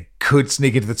 I think they could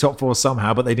sneak into the top 4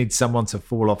 somehow, but they need someone to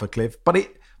fall off a cliff. But I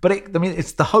mean,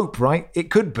 it's the hope, right? It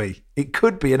could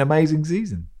be an amazing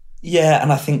season. Yeah,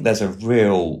 and I think there's a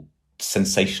real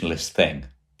sensationalist thing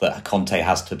that Conte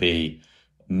has to be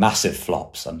massive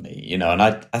flop suddenly, you know. And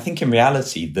I think in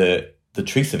reality, the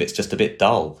truth of it's just a bit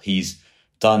dull. He's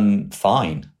done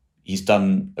fine. He's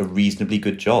done a reasonably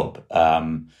good job.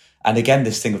 And again,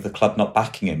 this thing of the club not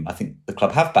backing him, I think the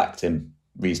club have backed him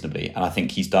reasonably, and I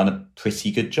think he's done a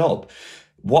pretty good job.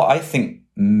 What I think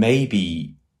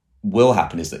maybe will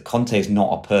happen is that Conte is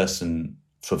not a person,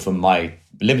 from my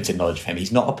limited knowledge of him,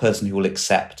 he's not a person who will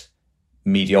accept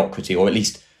mediocrity, or at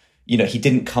least, you know, he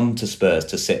didn't come to Spurs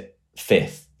to sit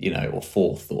 5th, you know, or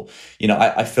 4th, or, you know,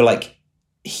 I feel like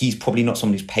he's probably not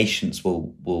someone whose patience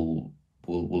will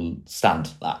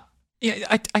stand that.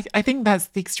 Yeah, I think that's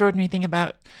the extraordinary thing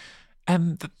about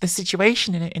the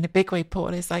situation in a big way, Paul,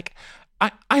 is like,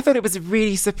 I thought it was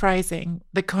really surprising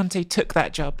that Conte took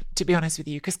that job, to be honest with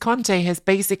you, because Conte has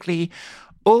basically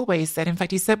always said, in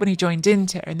fact, he said when he joined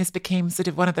Inter, and this became sort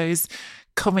of one of those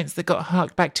comments that got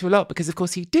harked back to a lot, because of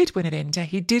course he did win at Inter.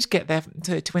 He did get there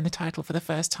to win the title for the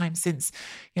first time since,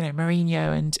 you know,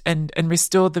 Mourinho, and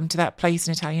restored them to that place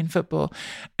in Italian football.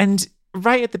 And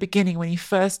right at the beginning, when he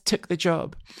first took the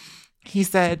job, he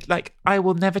said, like, I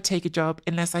will never take a job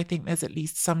unless I think there's at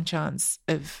least some chance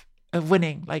of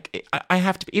winning. Like, I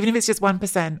have to, even if it's just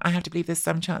 1%, I have to believe there's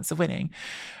some chance of winning.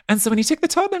 And so when he took the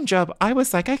Tottenham job, I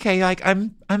was like, okay, like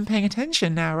I'm paying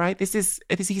attention now, right?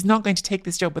 He's not going to take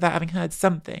this job without having heard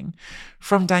something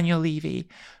from Daniel Levy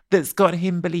that's got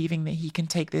him believing that he can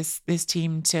take this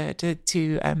team to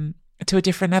a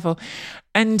different level.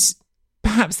 And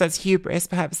perhaps that's hubris.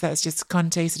 Perhaps that's just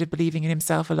Conte sort of believing in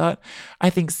himself a lot. I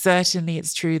think certainly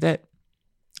it's true that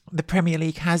the Premier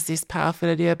League has this powerful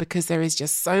allure because there is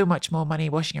just so much more money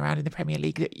washing around in the Premier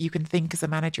League that you can think as a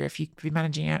manager, if you could be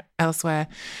managing elsewhere,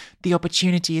 the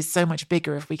opportunity is so much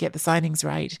bigger if we get the signings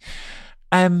right.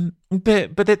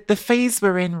 But the phase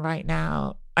we're in right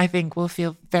now, I think, will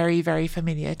feel very, very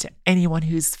familiar to anyone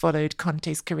who's followed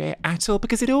Conte's career at all,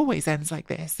 because it always ends like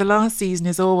this. The last season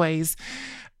is always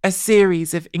a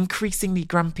series of increasingly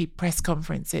grumpy press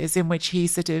conferences in which he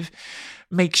sort of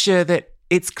makes sure that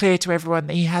it's clear to everyone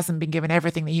that he hasn't been given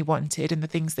everything that he wanted and the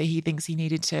things that he thinks he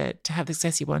needed to have the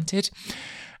success he wanted.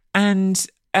 And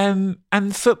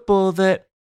football that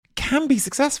can be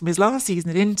successful. His last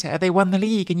season at Inter, they won the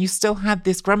league and you still had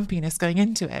this grumpiness going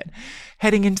into it.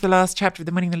 Heading into the last chapter of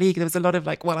them winning the league, there was a lot of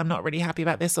like, well, I'm not really happy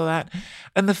about this or that.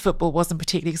 And the football wasn't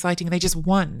particularly exciting. They just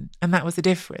won. And that was the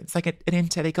difference. Like at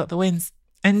Inter, they got the wins.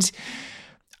 And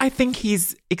I think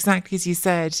he's exactly as you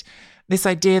said, this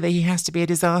idea that he has to be a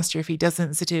disaster if he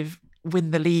doesn't sort of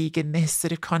win the league in this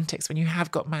sort of context when you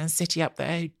have got Man City up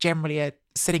there who generally are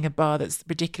setting a bar that's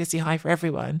ridiculously high for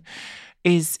everyone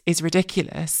is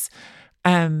ridiculous.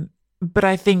 But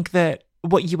I think that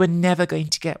what you were never going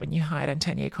to get when you hired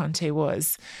Antonio Conte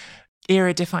was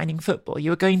era-defining football.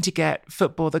 You were going to get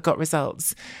football that got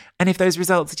results. And if those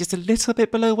results are just a little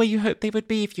bit below where you hope they would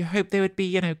be, if you hope they would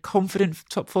be, confident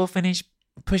top four finish,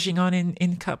 pushing on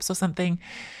in cups or something,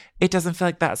 it doesn't feel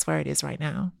like that's where it is right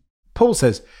now. Paul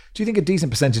says, do you think a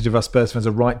decent percentage of us Spurs fans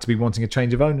are right to be wanting a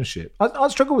change of ownership? I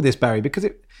struggle with this, Barry, because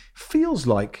it feels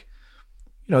like,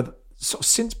 sort of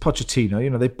since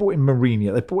Pochettino, they brought in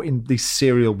Mourinho, they brought in these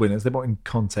serial winners, they brought in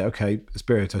Conte. Okay,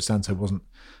 Espirito Santo wasn't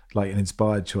like an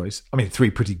inspired choice. I mean, 3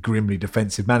 pretty grimly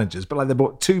defensive managers, but like they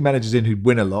brought 2 managers in who'd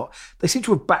win a lot. They seem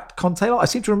to have backed Conte a lot. I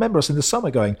seem to remember us in the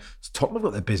summer going, Tottenham have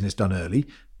got their business done early.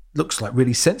 Looks like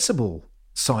really sensible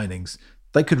signings.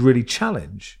 They could really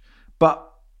challenge. But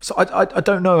so I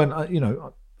don't know,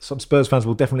 and some Spurs fans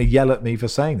will definitely yell at me for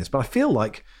saying this, but I feel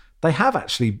like they have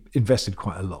actually invested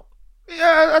quite a lot.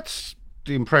 Yeah, that's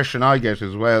the impression I get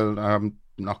as well. I'm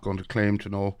not going to claim to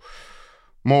know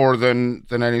more than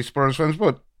any Spurs fans,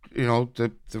 but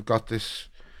they've got this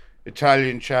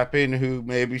Italian chap in who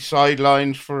may be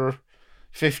sidelined for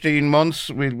 15 months.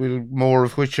 We'll more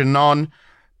of which anon,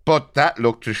 but that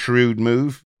looked a shrewd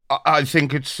move. I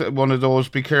think it's one of those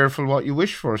be careful what you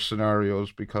wish for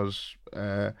scenarios, because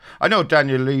I know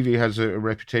Daniel Levy has a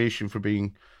reputation for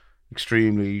being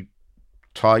extremely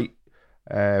tight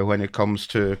when it comes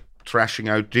to thrashing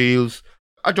out deals.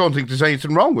 I don't think there's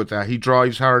anything wrong with that. He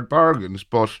drives hard bargains,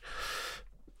 but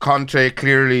Conte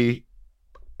clearly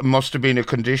must have been a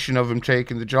condition of him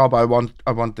taking the job. I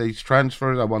want these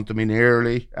transfers. I want them in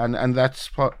early, and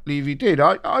that's what Levy did.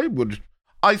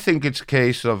 I think it's a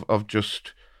case of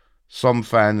just some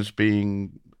fans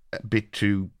being a bit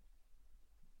too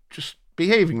just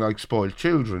behaving like spoiled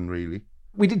children, really.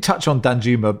 We did touch on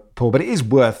Danjuma, Paul, but it is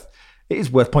worth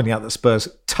pointing out that Spurs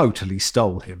totally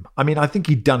stole him. I mean, I think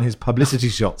he'd done his publicity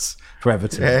shots for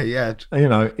Everton. Yeah.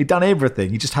 He'd done everything.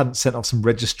 He just hadn't sent off some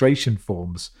registration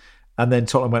forms. And then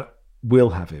Tottenham went, we'll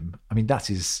have him. I mean,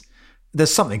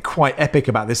 there's something quite epic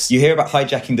about this. You hear about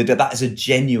hijacking the deal. That is a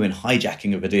genuine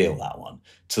hijacking of a deal, that one.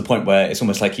 To the point where it's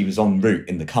almost like he was en route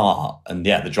in the car. And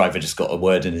the driver just got a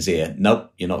word in his ear.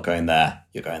 Nope, you're not going there.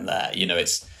 You're going there.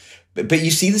 But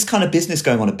you see this kind of business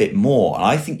going on a bit more. And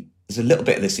I think there's a little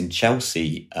bit of this in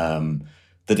Chelsea,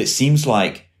 that it seems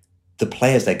like the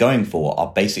players they're going for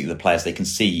are basically the players they can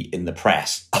see in the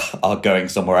press are going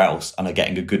somewhere else and are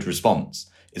getting a good response.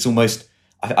 It's almost,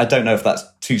 I don't know if that's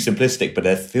too simplistic, but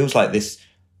it feels like this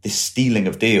stealing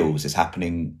of deals is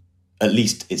happening. At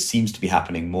least it seems to be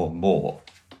happening more and more.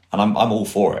 And I'm all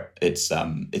for it.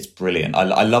 It's brilliant.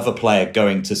 I love a player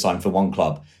going to sign for one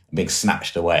club and being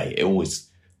snatched away. It always,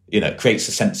 creates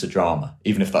a sense of drama,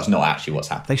 even if that's not actually what's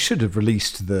happening. They should have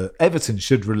Everton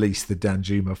should release the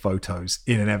Danjuma photos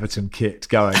in an Everton kit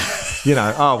going,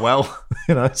 oh, well,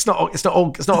 it's not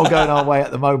all going our way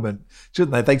at the moment,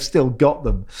 shouldn't they? They've still got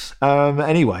them.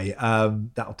 Anyway,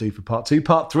 that'll do for part 2.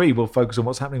 Part 3, we'll focus on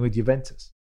what's happening with Juventus.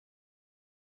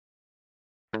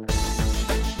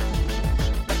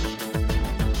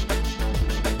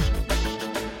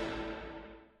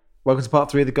 Welcome to part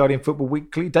 3 of the Guardian Football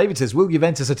Weekly. David says, will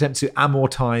Juventus attempt to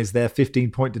amortise their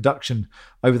 15-point deduction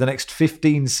over the next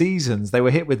 15 seasons? They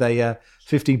were hit with a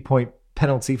 15-point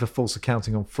penalty for false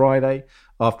accounting on Friday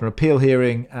after an appeal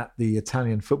hearing at the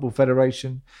Italian Football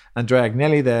Federation. Andrea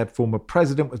Agnelli, their former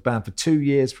president, was banned for 2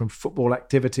 years from football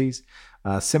activities.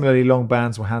 Similarly long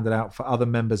bans were handed out for other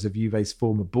members of Juve's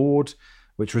former board,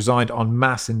 which resigned en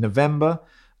masse in November.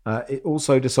 It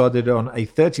also decided on a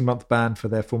 30-month ban for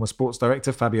their former sports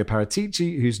director, Fabio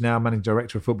Paratici, who's now managing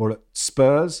director of football at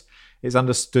Spurs. It's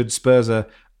understood Spurs are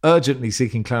urgently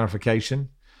seeking clarification.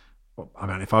 I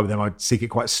mean, if I were them, I'd seek it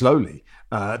quite slowly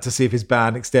to see if his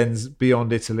ban extends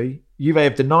beyond Italy. Juve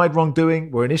have denied wrongdoing,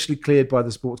 were initially cleared by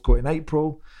the sports court in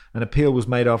April. An appeal was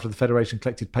made after the Federation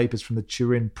collected papers from the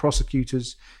Turin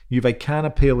prosecutors. Juve can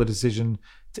appeal the decision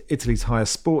to Italy's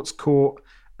highest sports court.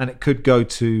 and it could go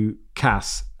to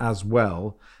Cass as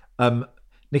well.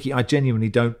 Nikki, I genuinely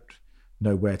don't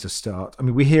know where to start. I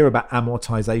mean, we hear about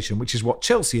amortization, which is what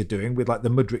Chelsea are doing with like the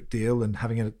Mudryk deal and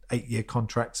having an 8-year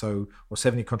contract, or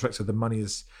 7-year contract, so the money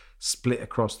is split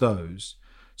across those.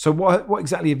 So what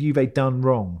exactly have Juve done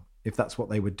wrong if that's what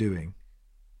they were doing?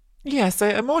 Yeah,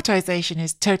 so amortization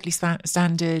is totally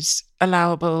standard,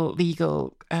 allowable,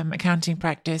 legal accounting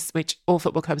practice, which all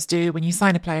football clubs do. When you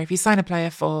sign a player, if you sign a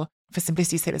player for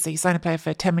simplicity's sake, let's say you sign a player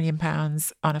for £10 million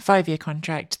on a 5-year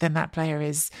contract, then that player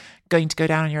is going to go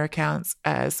down on your accounts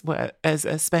as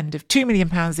a spend of £2 million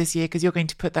this year, because you're going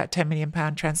to put that £10 million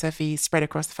transfer fee spread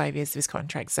across the 5 years of his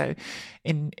contract. So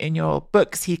in your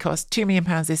books, he costs £2 million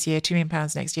this year, £2 million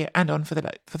next year, and on for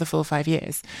the full 5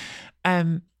 years.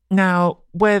 Now,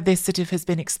 where this sort of has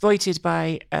been exploited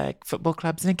by football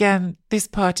clubs, and again, this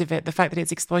part of it, the fact that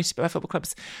it's exploited by football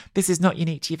clubs, this is not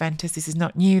unique to Juventus. This is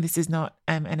not new. This is not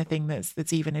anything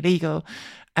that's even illegal.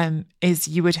 Is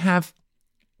you would have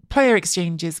player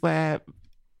exchanges where,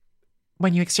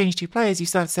 when you exchange 2 players, you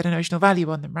start to set a notional value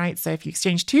on them, right? So if you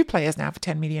exchange 2 players now for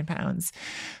 £10 million,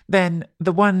 then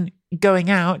the one going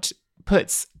out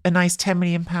puts a nice £10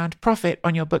 million profit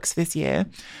on your books this year,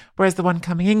 whereas the one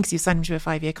coming in, because you signed him to a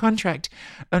 5-year contract,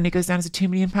 only goes down as a £2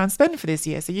 million spend for this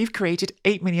year. So you've created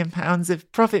 £8 million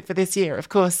of profit for this year. Of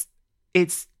course,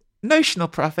 it's notional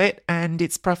profit, and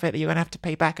it's profit that you're going to have to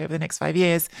pay back over the next 5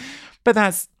 years. But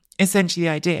that's essentially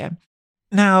the idea.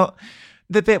 Now,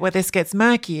 the bit where this gets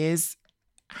murky is,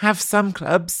 have some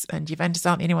clubs, and Juventus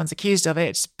aren't the only ones accused of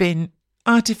it, been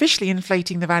artificially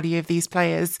inflating the value of these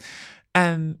players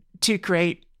to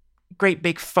create great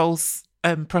big false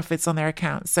profits on their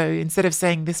account. So instead of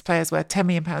saying this player's worth £10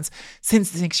 million, since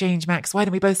this exchange, Max, why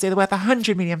don't we both say they're worth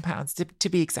 £100 million to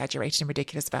be exaggerated and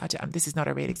ridiculous about it? This is not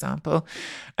a real example.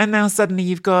 And now suddenly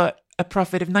you've got a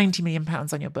profit of £90 million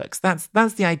on your books. That's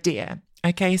the idea.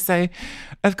 Okay, so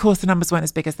of course the numbers weren't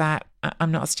as big as that.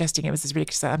 I'm not suggesting it was as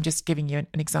ridiculous. I'm just giving you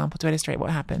an example to illustrate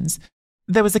what happens.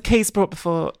 There was a case brought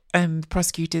before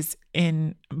prosecutors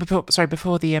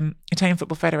before the Italian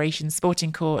Football Federation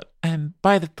Sporting Court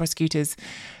by the prosecutors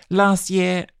last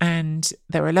year, and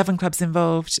there were 11 clubs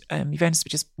involved. Juventus,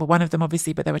 which is one of them,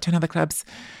 obviously, but there were 10 other clubs,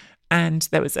 and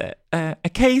there was a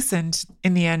case. And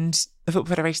in the end, the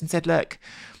Football Federation said, "Look,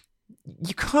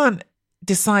 you can't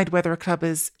decide whether a club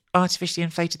has artificially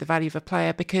inflated the value of a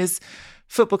player, because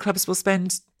football clubs will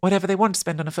spend whatever they want to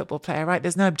spend on a football player, right?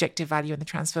 There's no objective value in the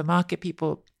transfer market.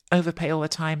 People overpay all the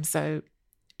time, so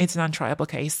it's an untriable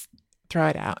case. Throw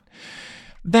it out."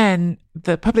 Then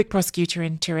the public prosecutor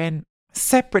in Turin,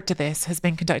 separate to this, has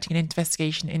been conducting an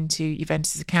investigation into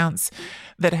Juventus' accounts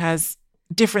that has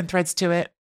different threads to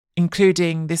it,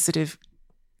 including this sort of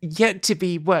yet to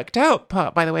be worked out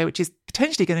part, by the way, which is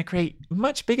potentially going to create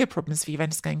much bigger problems for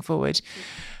Juventus going forward,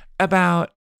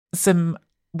 about some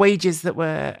wages that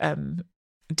were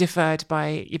deferred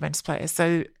by Juventus players.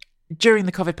 So during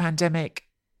the COVID pandemic,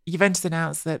 Juventus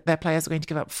announced that their players were going to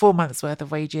give up 4 months' worth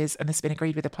of wages, and this has been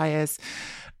agreed with the players.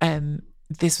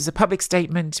 This was a public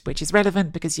statement, which is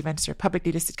relevant because Juventus are a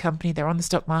publicly listed company. They're on the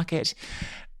stock market.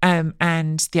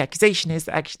 And the accusation is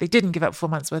that actually they didn't give up 4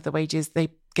 months' worth of wages. They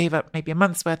gave up maybe a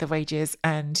month's worth of wages,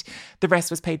 and the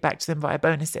rest was paid back to them via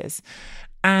bonuses.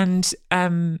 And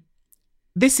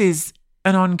this is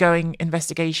an ongoing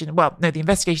investigation. Well, no, the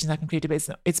investigation is not concluded,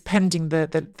 but it's pending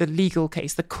the legal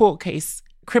case. The court case,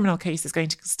 criminal case, is going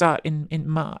to start in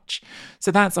March.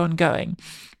 So that's ongoing.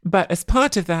 But as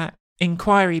part of that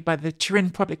inquiry by the Turin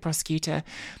public prosecutor,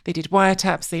 they did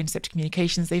wiretaps, they intercepted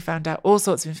communications, they found out all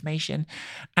sorts of information.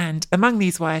 And among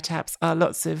these wiretaps are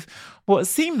lots of what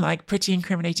seem like pretty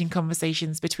incriminating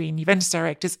conversations between Juventus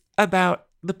directors about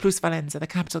the plusvalenza, the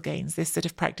capital gains, this sort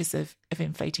of practice of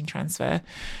inflating transfer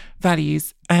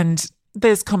values. And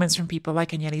there's comments from people like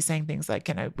Agnelli saying things like,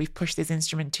 we've pushed this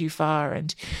instrument too far.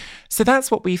 And so that's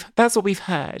what we've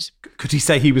heard. Could he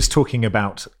say he was talking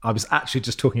about, I was actually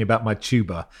just talking about my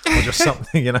tuba, or just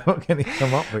something, what can he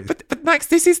come up with? But Max,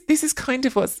 this is kind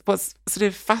of what's sort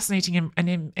of fascinating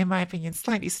and in my opinion,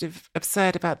 slightly sort of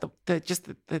absurd about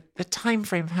the time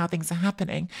frame of how things are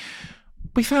happening.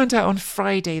 We found out on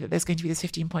Friday that there's going to be this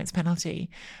 15 points penalty.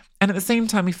 And at the same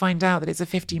time, we find out that it's a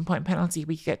 15-point penalty.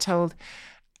 We get told,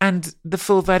 and the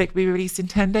full verdict will be released in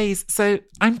 10 days. So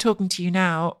I'm talking to you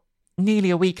now, nearly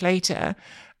a week later,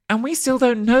 and we still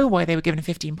don't know why they were given a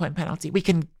 15-point penalty. We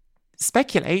can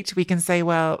speculate. We can say,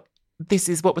 well, this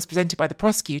is what was presented by the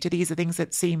prosecutor. These are things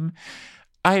that seem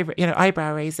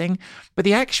eyebrow raising. But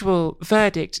the actual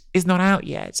verdict is not out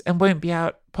yet and won't be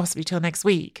out possibly till next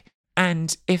week.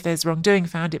 And if there's wrongdoing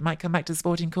found, it might come back to the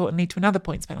sporting court and lead to another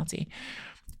points penalty.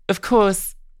 Of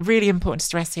course, really important to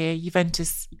stress here,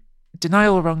 Juventus deny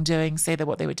all wrongdoing, say that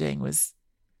what they were doing was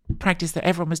practice that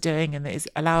everyone was doing and that is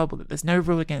allowable, that there's no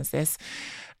rule against this,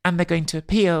 and they're going to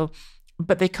appeal,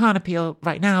 but they can't appeal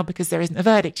right now because there isn't a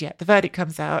verdict yet. The verdict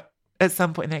comes out at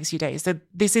some point in the next few days. So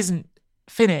this isn't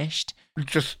finished.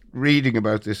 Just reading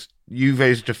about this,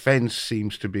 Juve's defence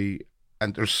seems to be,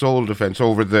 and their sole defence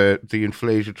over the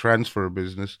inflated transfer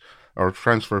business or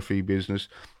transfer fee business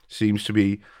seems to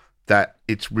be that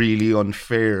it's really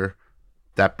unfair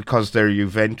that because they're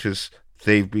Juventus,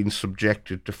 they've been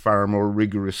subjected to far more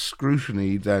rigorous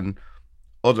scrutiny than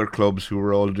other clubs who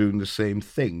are all doing the same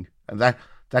thing. And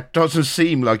that doesn't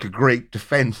seem like a great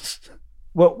defence.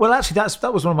 Well, actually,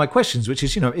 that was one of my questions, which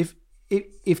is,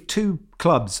 if two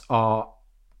clubs are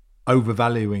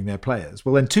overvaluing their players,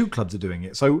 well, then two clubs are doing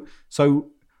it. So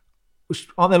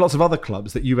aren't there lots of other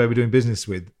clubs that you've ever doing business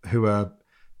with who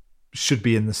should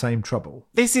be in the same trouble?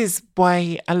 This is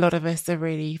why a lot of us are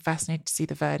really fascinated to see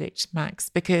the verdict, Max,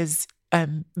 because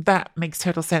that makes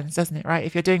total sense, doesn't it, right?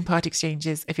 If you're doing part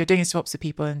exchanges, if you're doing swaps with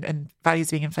people and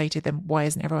values being inflated, then why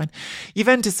isn't everyone?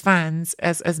 Juventus fans,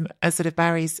 as sort of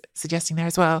Barry's suggesting there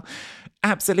as well,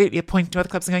 absolutely are pointing to other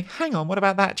clubs and going, hang on, what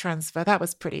about that transfer? That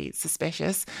was pretty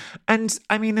suspicious. And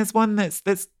I mean, there's one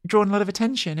that's drawn a lot of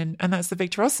attention, and that's the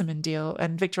Victor Osimhen deal.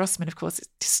 And Victor Osimhen, of course, is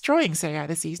destroying Serie A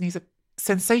this season. He's a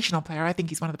sensational player. I think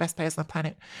he's one of the best players on the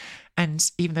planet.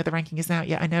 And even though the ranking isn't out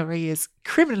yet, I know he is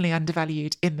criminally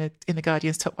undervalued in the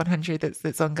Guardian's top 100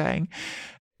 that's ongoing.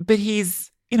 But he's,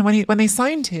 when they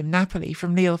signed him, Napoli,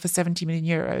 from Lille for 70 million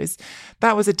euros,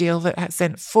 that was a deal that had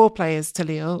sent 4 players to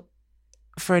Lille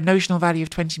for a notional value of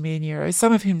 20 million euros,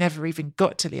 some of whom never even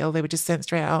got to Lille. They were just sent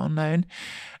straight out on loan.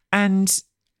 And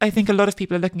I think a lot of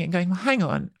people are looking at it and going, well, hang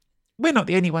on, we're not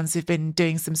the only ones who've been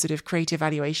doing some sort of creative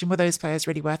valuation. Were those players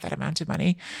really worth that amount of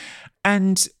money?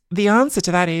 And the answer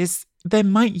to that is there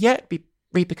might yet be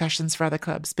repercussions for other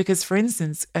clubs. Because, for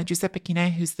instance, Giuseppe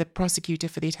Quinet, who's the prosecutor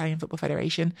for the Italian Football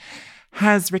Federation,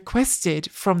 has requested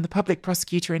from the public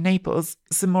prosecutor in Naples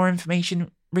some more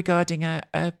information regarding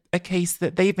a case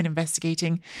that they've been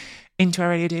investigating into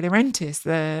Aurelio De Laurentiis,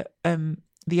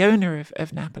 the owner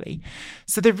of Napoli.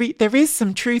 So there is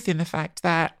some truth in the fact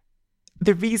that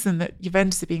the reason that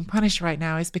Juventus are being punished right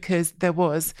now is because there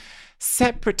was,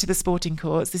 separate to the sporting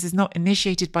courts, this is not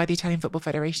initiated by the Italian Football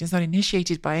Federation, it's not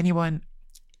initiated by anyone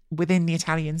within the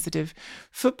Italian sort of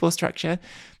football structure.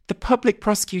 The public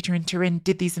prosecutor in Turin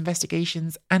did these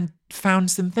investigations and found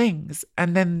some things.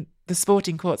 And then the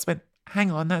sporting courts went,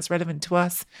 hang on, that's relevant to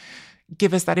us.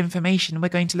 Give us that information. We're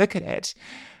going to look at it.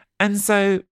 And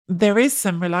so there is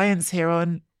some reliance here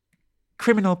on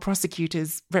criminal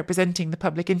prosecutors representing the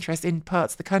public interest in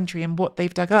parts of the country and what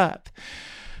they've dug up.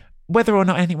 Whether or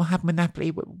not anything will happen with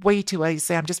Napoli, way too early to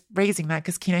say. I'm just raising that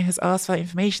because Quinet has asked for that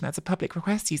information. That's a public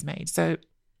request he's made. So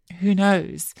who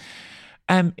knows?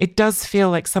 It does feel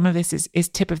like some of this is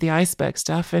tip of the iceberg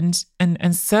stuff. And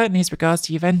certainly as regards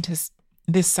to Juventus,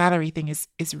 this salary thing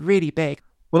is really big.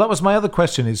 Well, that was my other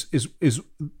question is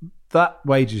that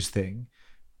wages thing.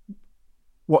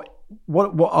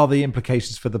 What are the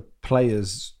implications for the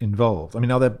players involved? I mean,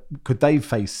 I've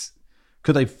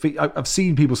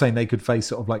seen people saying they could face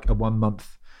sort of like a 1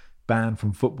 month ban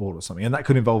from football or something, and that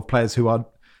could involve players who are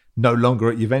no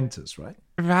longer at Juventus, right?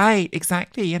 Right,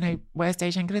 exactly. Where's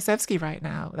Dejan Kulusevski right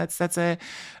now? That's a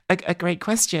great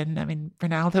question. I mean,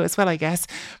 Ronaldo as well, I guess.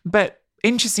 But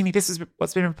interestingly, this is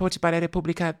what's been reported by La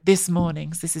Repubblica this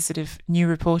morning. So this is sort of new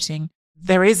reporting.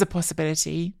 There is a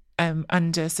possibility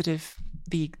under sort of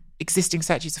the existing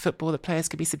statutes of football that players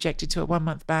could be subjected to a 1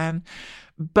 month ban.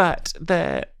 But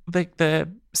the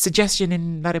suggestion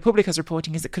in La Repubblica's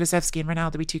reporting is that Kulusevski and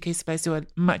Ronaldo be two case players who are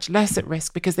much less at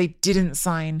risk because they didn't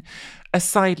sign a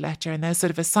side letter. And there's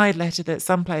sort of a side letter that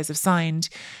some players have signed,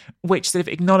 which sort of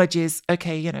acknowledges,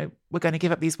 okay, we're going to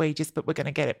give up these wages, but we're going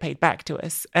to get it paid back to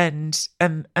us. And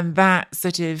that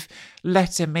sort of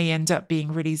letter may end up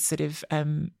being really sort of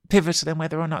pivotal in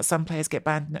whether or not some players get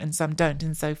banned and some don't.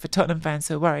 And so for Tottenham fans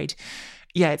who are worried,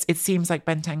 yeah, it seems like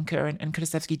Bentancur and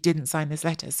Kulusevski didn't sign this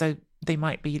letter, so they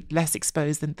might be less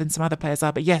exposed than some other players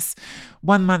are. But yes,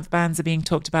 1 month bans are being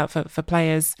talked about for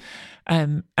players,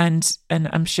 and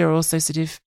I'm sure also sort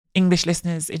of English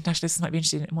listeners, international listeners might be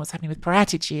interested in what's happening with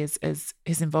Paratici as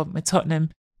his involvement with Tottenham.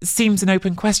 Seems an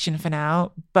open question for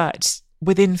now, but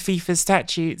within FIFA's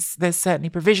statutes, there's certainly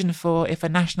provision for if a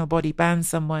national body bans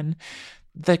someone,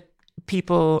 the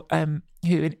people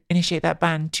who initiate that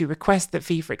ban to request that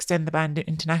FIFA extend the ban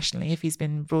internationally if he's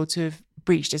been ruled to have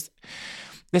breached.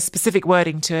 There's specific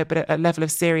wording to it, but a level of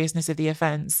seriousness of the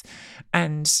offence.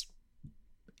 And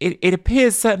it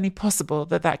appears certainly possible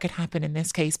that could happen in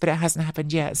this case, but it hasn't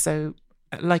happened yet. So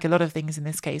like a lot of things in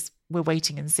this case, we're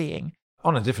waiting and seeing.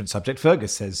 On a different subject,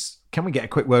 Fergus says, can we get a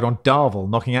quick word on Darvel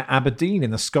knocking out Aberdeen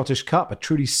in the Scottish Cup? A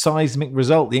truly seismic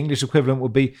result. The English equivalent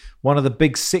would be one of the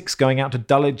big six going out to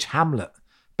Dulwich Hamlet.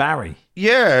 Barry?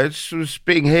 Yeah, it was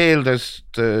being hailed as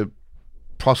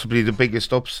possibly the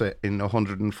biggest upset in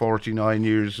 149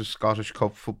 years of Scottish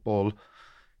Cup football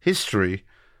history.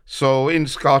 So in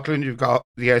Scotland, you've got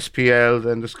the SPL,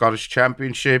 then the Scottish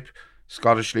Championship,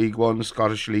 Scottish League One,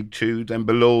 Scottish League Two. Then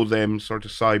below them, sort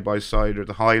of side by side, are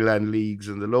the Highland Leagues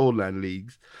and the Lowland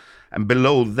Leagues. And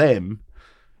below them,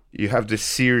 you have this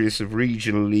series of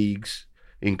regional leagues,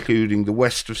 including the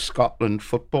West of Scotland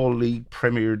Football League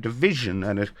Premier Division.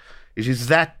 And it is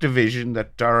that division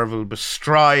that Darvel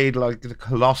bestride like the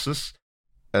Colossus.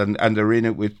 And they're in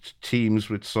it with teams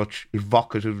with such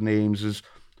evocative names as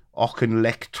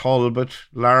Auchinleck Talbot,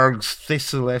 Largs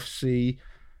Thistle FC,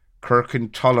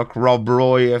 Kirkentulloch Rob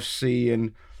Roy FC,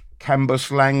 and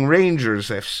Cambuslang Rangers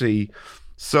FC.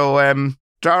 So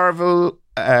Darvel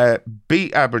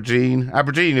beat Aberdeen.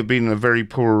 Aberdeen have been in a very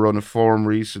poor run of form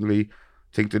recently.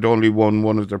 I think they'd only won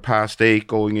one of their past 8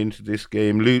 going into this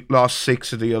game. Lost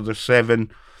 6 of the other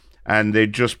 7, and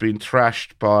they'd just been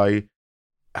thrashed by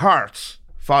Hearts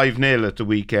 5-0 at the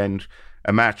weekend,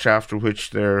 a match after which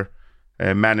their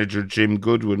manager Jim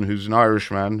Goodwin, who's an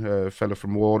Irishman, a fellow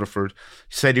from Waterford,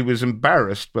 said he was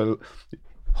embarrassed. Well,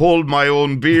 hold my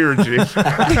own beer, Jim.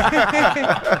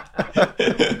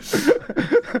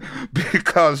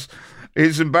 Because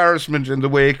his embarrassment in the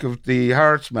wake of the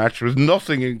Hearts match was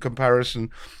nothing in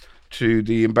comparison to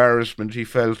the embarrassment he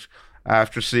felt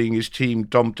after seeing his team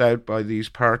dumped out by these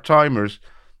part-timers.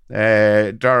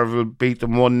 Darvel beat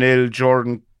them 1-0.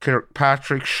 Jordan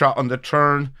Kirkpatrick shot on the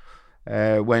turn,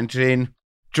 went in.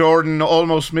 Jordan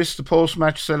almost missed the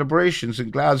post-match celebrations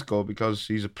in Glasgow because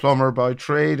he's a plumber by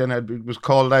trade and was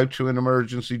called out to an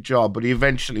emergency job, but he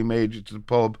eventually made it to the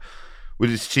pub with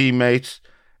his teammates.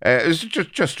 It was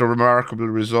just a remarkable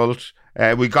result.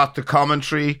 We got the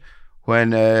commentary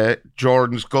when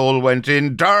Jordan's goal went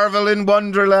in. Darvel in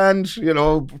Wonderland,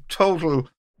 total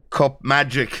cup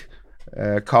magic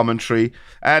commentary.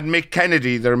 And Mick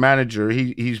Kennedy, their manager,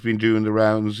 he's been doing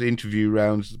the interview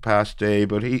rounds the past day,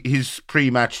 but his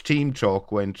pre-match team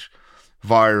talk went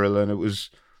viral, and it was,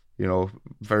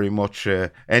 very much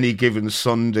any given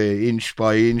Sunday, inch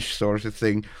by inch sort of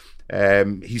thing.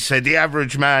 He said the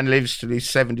average man lives till he's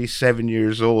 77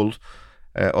 years old,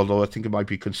 although I think it might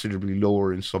be considerably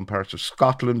lower in some parts of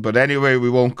Scotland. But anyway, we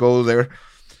won't go there.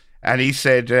 And he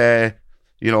said,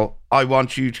 I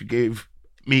want you to give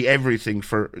me everything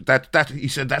for that. He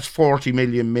said, that's 40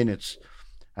 million minutes.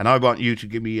 And I want you to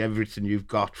give me everything you've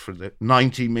got for the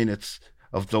 90 minutes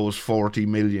of those 40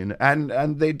 million.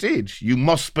 And they did. You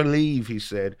must believe, he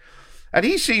said. And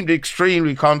he seemed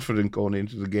extremely confident going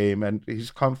into the game, and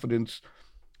his confidence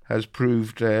has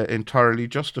proved entirely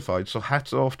justified. So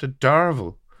hats off to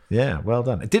Darvel. Yeah, well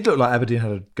done. It did look like Aberdeen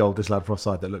had a goal disallowed for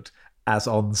offside that looked as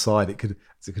onside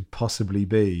as it could possibly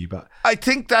be. But I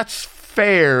think that's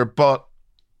fair, but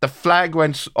the flag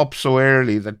went up so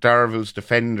early that Darvel's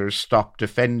defenders stopped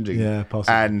defending. Yeah,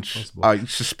 possible. And I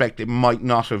suspect it might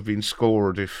not have been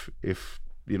scored if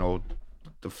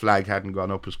the flag hadn't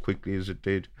gone up as quickly as it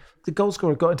did. The goal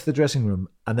scorer got into the dressing room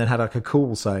and then had like a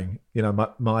call saying,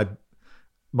 my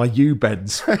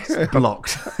U-bend's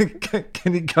blocked.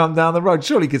 Can you come down the road?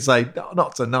 Surely he could say, no,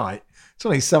 not tonight.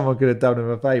 Surely someone could have done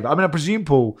him a favour. I mean, I presume,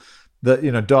 Paul, that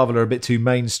Darvel are a bit too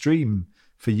mainstream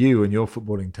for you and your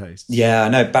footballing tastes. Yeah, I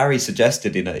know. Barry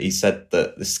suggested, he said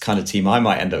that this kind of team I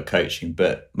might end up coaching,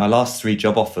 but my last 3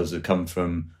 job offers have come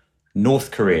from North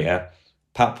Korea,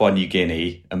 Papua New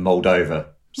Guinea and Moldova.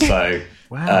 So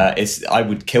wow. I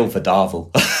would kill for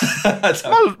Darvel.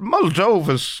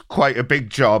 Moldova's quite a big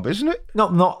job, isn't it?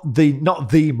 Not the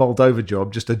Moldova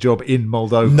job, just a job in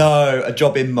Moldova. No, a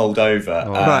job in Moldova.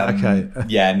 Right, okay.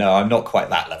 Yeah, no, I'm not quite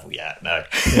that level yet, no.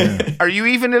 Yeah. Are you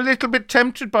even a little bit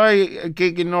tempted by a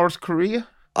gig in North Korea?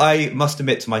 I must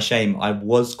admit to my shame, I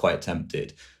was quite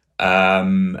tempted.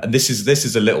 And this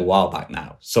is a little while back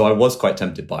now, so I was quite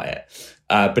tempted by it.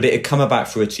 But it had come about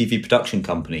through a TV production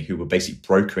company who were basically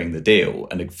brokering the deal,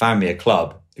 and it found me a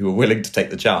club who were willing to take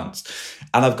the chance.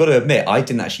 And I've got to admit, I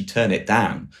didn't actually turn it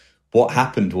down. What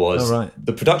happened was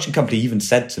the production company even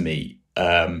said to me,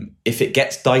 if it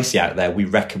gets dicey out there, we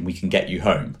reckon we can get you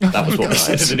home. That was what they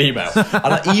said in an email.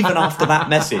 And even after that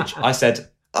message, I said,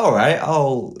 all right,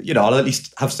 I'll at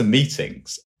least have some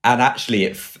meetings. And actually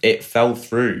it fell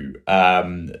through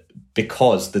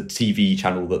because the TV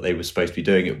channel that they were supposed to be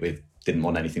doing it with didn't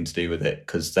want anything to do with it,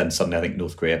 because then suddenly I think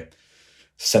North Korea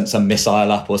sent some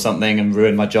missile up or something and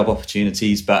ruined my job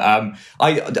opportunities. But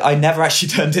I never actually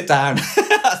turned it down.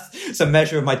 It's a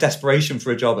measure of my desperation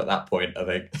for a job at that point, I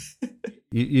think.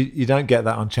 You don't get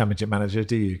that on Championship Manager,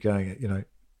 do you? Going,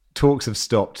 talks have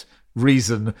stopped.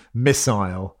 Reason,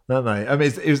 missile, don't they? I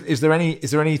mean, is there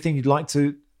anything you'd like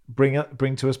to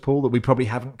bring to us, Paul, that we probably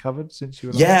haven't covered since you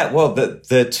were? Yeah, well,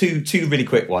 the two really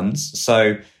quick ones.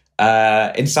 So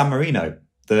in San Marino,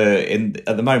 at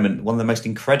the moment, one of the most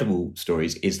incredible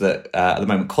stories is that at the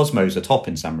moment Cosmos are top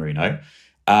in San Marino,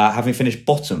 having finished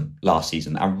bottom last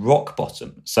season and rock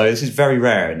bottom. So this is very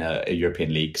rare in a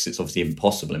European league because it's obviously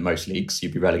impossible in most leagues.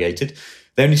 You'd be relegated.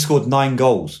 They only scored 9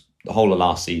 goals the whole of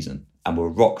last season and were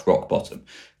rock bottom.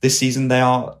 This season they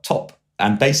are top,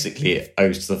 and basically it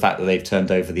owes to the fact that they've turned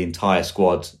over the entire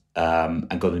squad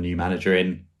and got a new manager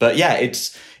in. But yeah,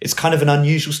 it's kind of an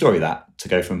unusual story that to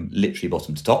go from literally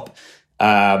bottom to top.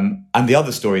 And the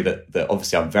other story that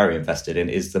obviously I'm very invested in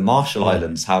is the Marshall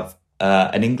Islands have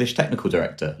an English technical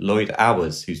director, Lloyd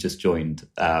Hours, who's just joined.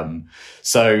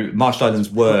 So Marshall Islands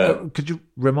were... Could you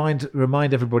remind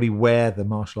everybody where the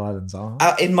Marshall Islands are?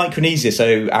 In Micronesia,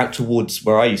 so out towards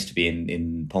where I used to be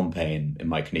in Pompeii, in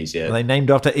Micronesia. Are they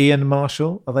named after Ian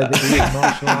Marshall? Are they the Ian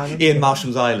Marshall Islands? Ian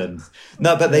Marshall's Islands.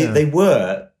 No, but they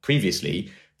were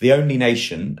previously the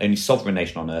only sovereign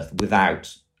nation on Earth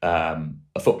without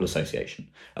a football association.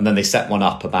 And then they set one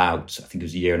up about, I think it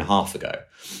was a year and a half ago.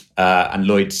 And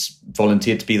Lloyd's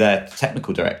volunteered to be their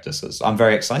technical director. So I'm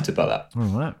very excited about that. All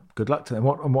right. Good luck to them.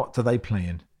 What do they play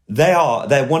in?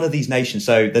 They're one of these nations.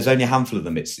 So there's only a handful of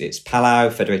them. It's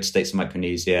Palau, Federated States of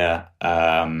Micronesia,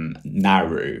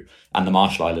 Nauru, and the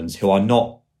Marshall Islands, who are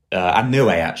not, and Niue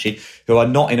actually, who are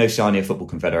not in Oceania Football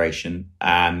Confederation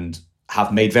and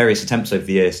have made various attempts over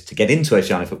the years to get into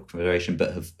Oceania Football Confederation,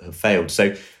 but have failed.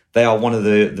 So they are one of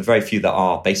the very few that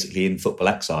are basically in football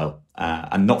exile,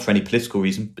 and not for any political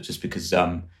reason, but just because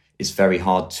it's very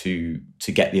hard to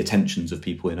get the attentions of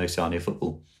people in Oceania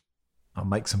football. I'll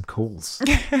make some calls.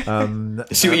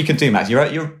 See what you can do, Max.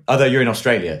 Although you're in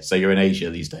Australia, so you're in Asia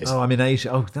these days. Oh, I'm in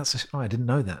Asia. Oh, I didn't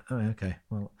know that. Oh, okay.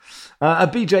 Well,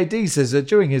 BJD says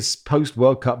during his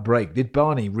post-World Cup break, did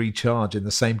Barney recharge in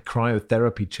the same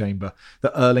cryotherapy chamber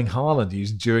that Erling Haaland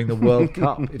used during the World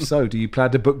Cup? If so, do you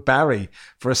plan to book Barry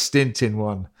for a stint in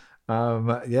one?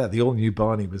 Yeah, the all-new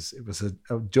Barney was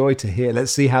a joy to hear.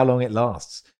 Let's see how long it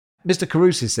lasts. Mr.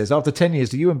 Carusi says, after 10 years,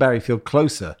 do you and Barry feel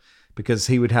closer because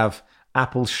he would have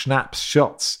apple schnapps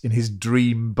shots in his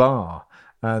dream bar?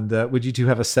 And would you two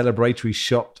have a celebratory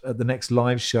shot at the next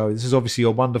live show? This is obviously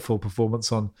your wonderful performance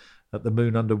at the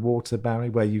Moon Underwater, Barry,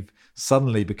 where you've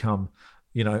suddenly become,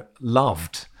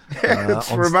 loved.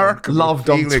 It's remarkable. Loved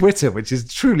on Twitter, which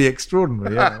is truly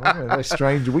extraordinary. Yeah, a very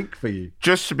strange week for you.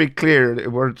 Just to be clear, it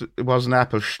wasn't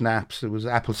apple schnapps, it was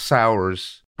apple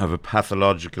sours. I have a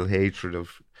pathological hatred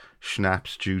of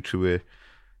schnapps due to a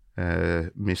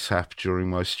mishap during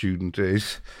my student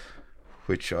days,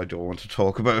 which I don't want to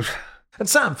talk about. And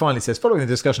Sam finally says, following the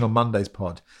discussion on Monday's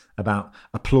pod about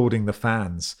applauding the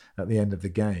fans at the end of the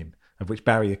game, of which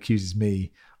Barry accuses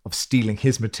me of stealing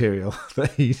his material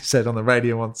that he said on the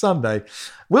radio on Sunday,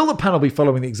 will the panel be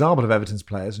following the example of Everton's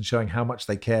players and showing how much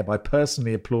they care by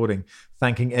personally applauding,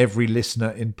 thanking every listener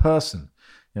in person?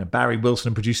 Barry Wilson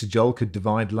and producer Joel could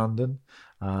divide London.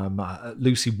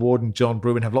 Lucy Ward and John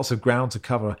Bruin have lots of ground to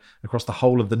cover across the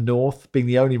whole of the north. Being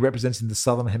the only representing the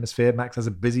southern hemisphere, Max has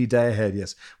a busy day ahead.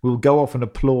 Yes, we'll go off and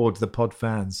applaud the pod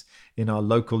fans in our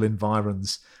local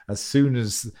environs as soon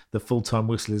as the full-time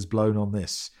whistle is blown on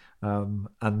this.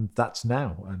 And that's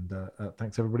now. And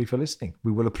thanks everybody for listening.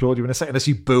 We will applaud you in a second unless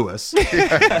you boo us.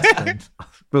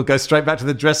 We'll go straight back to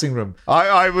the dressing room.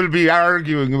 I will be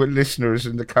arguing with listeners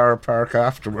in the car park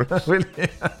afterwards.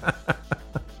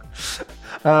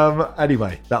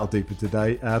 Anyway, that'll do for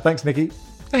today. Thanks, Nikki.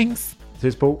 Thanks.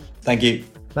 Cheers, Paul. Thank you.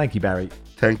 Thank you, Barry.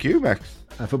 Thank you, Max.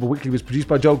 Football Weekly was produced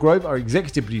by Joel Grove. Our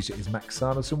executive producer is Max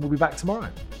Sanderson. We'll be back tomorrow.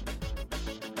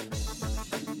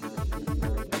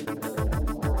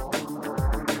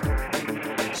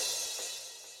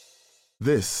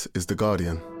 This is The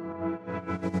Guardian.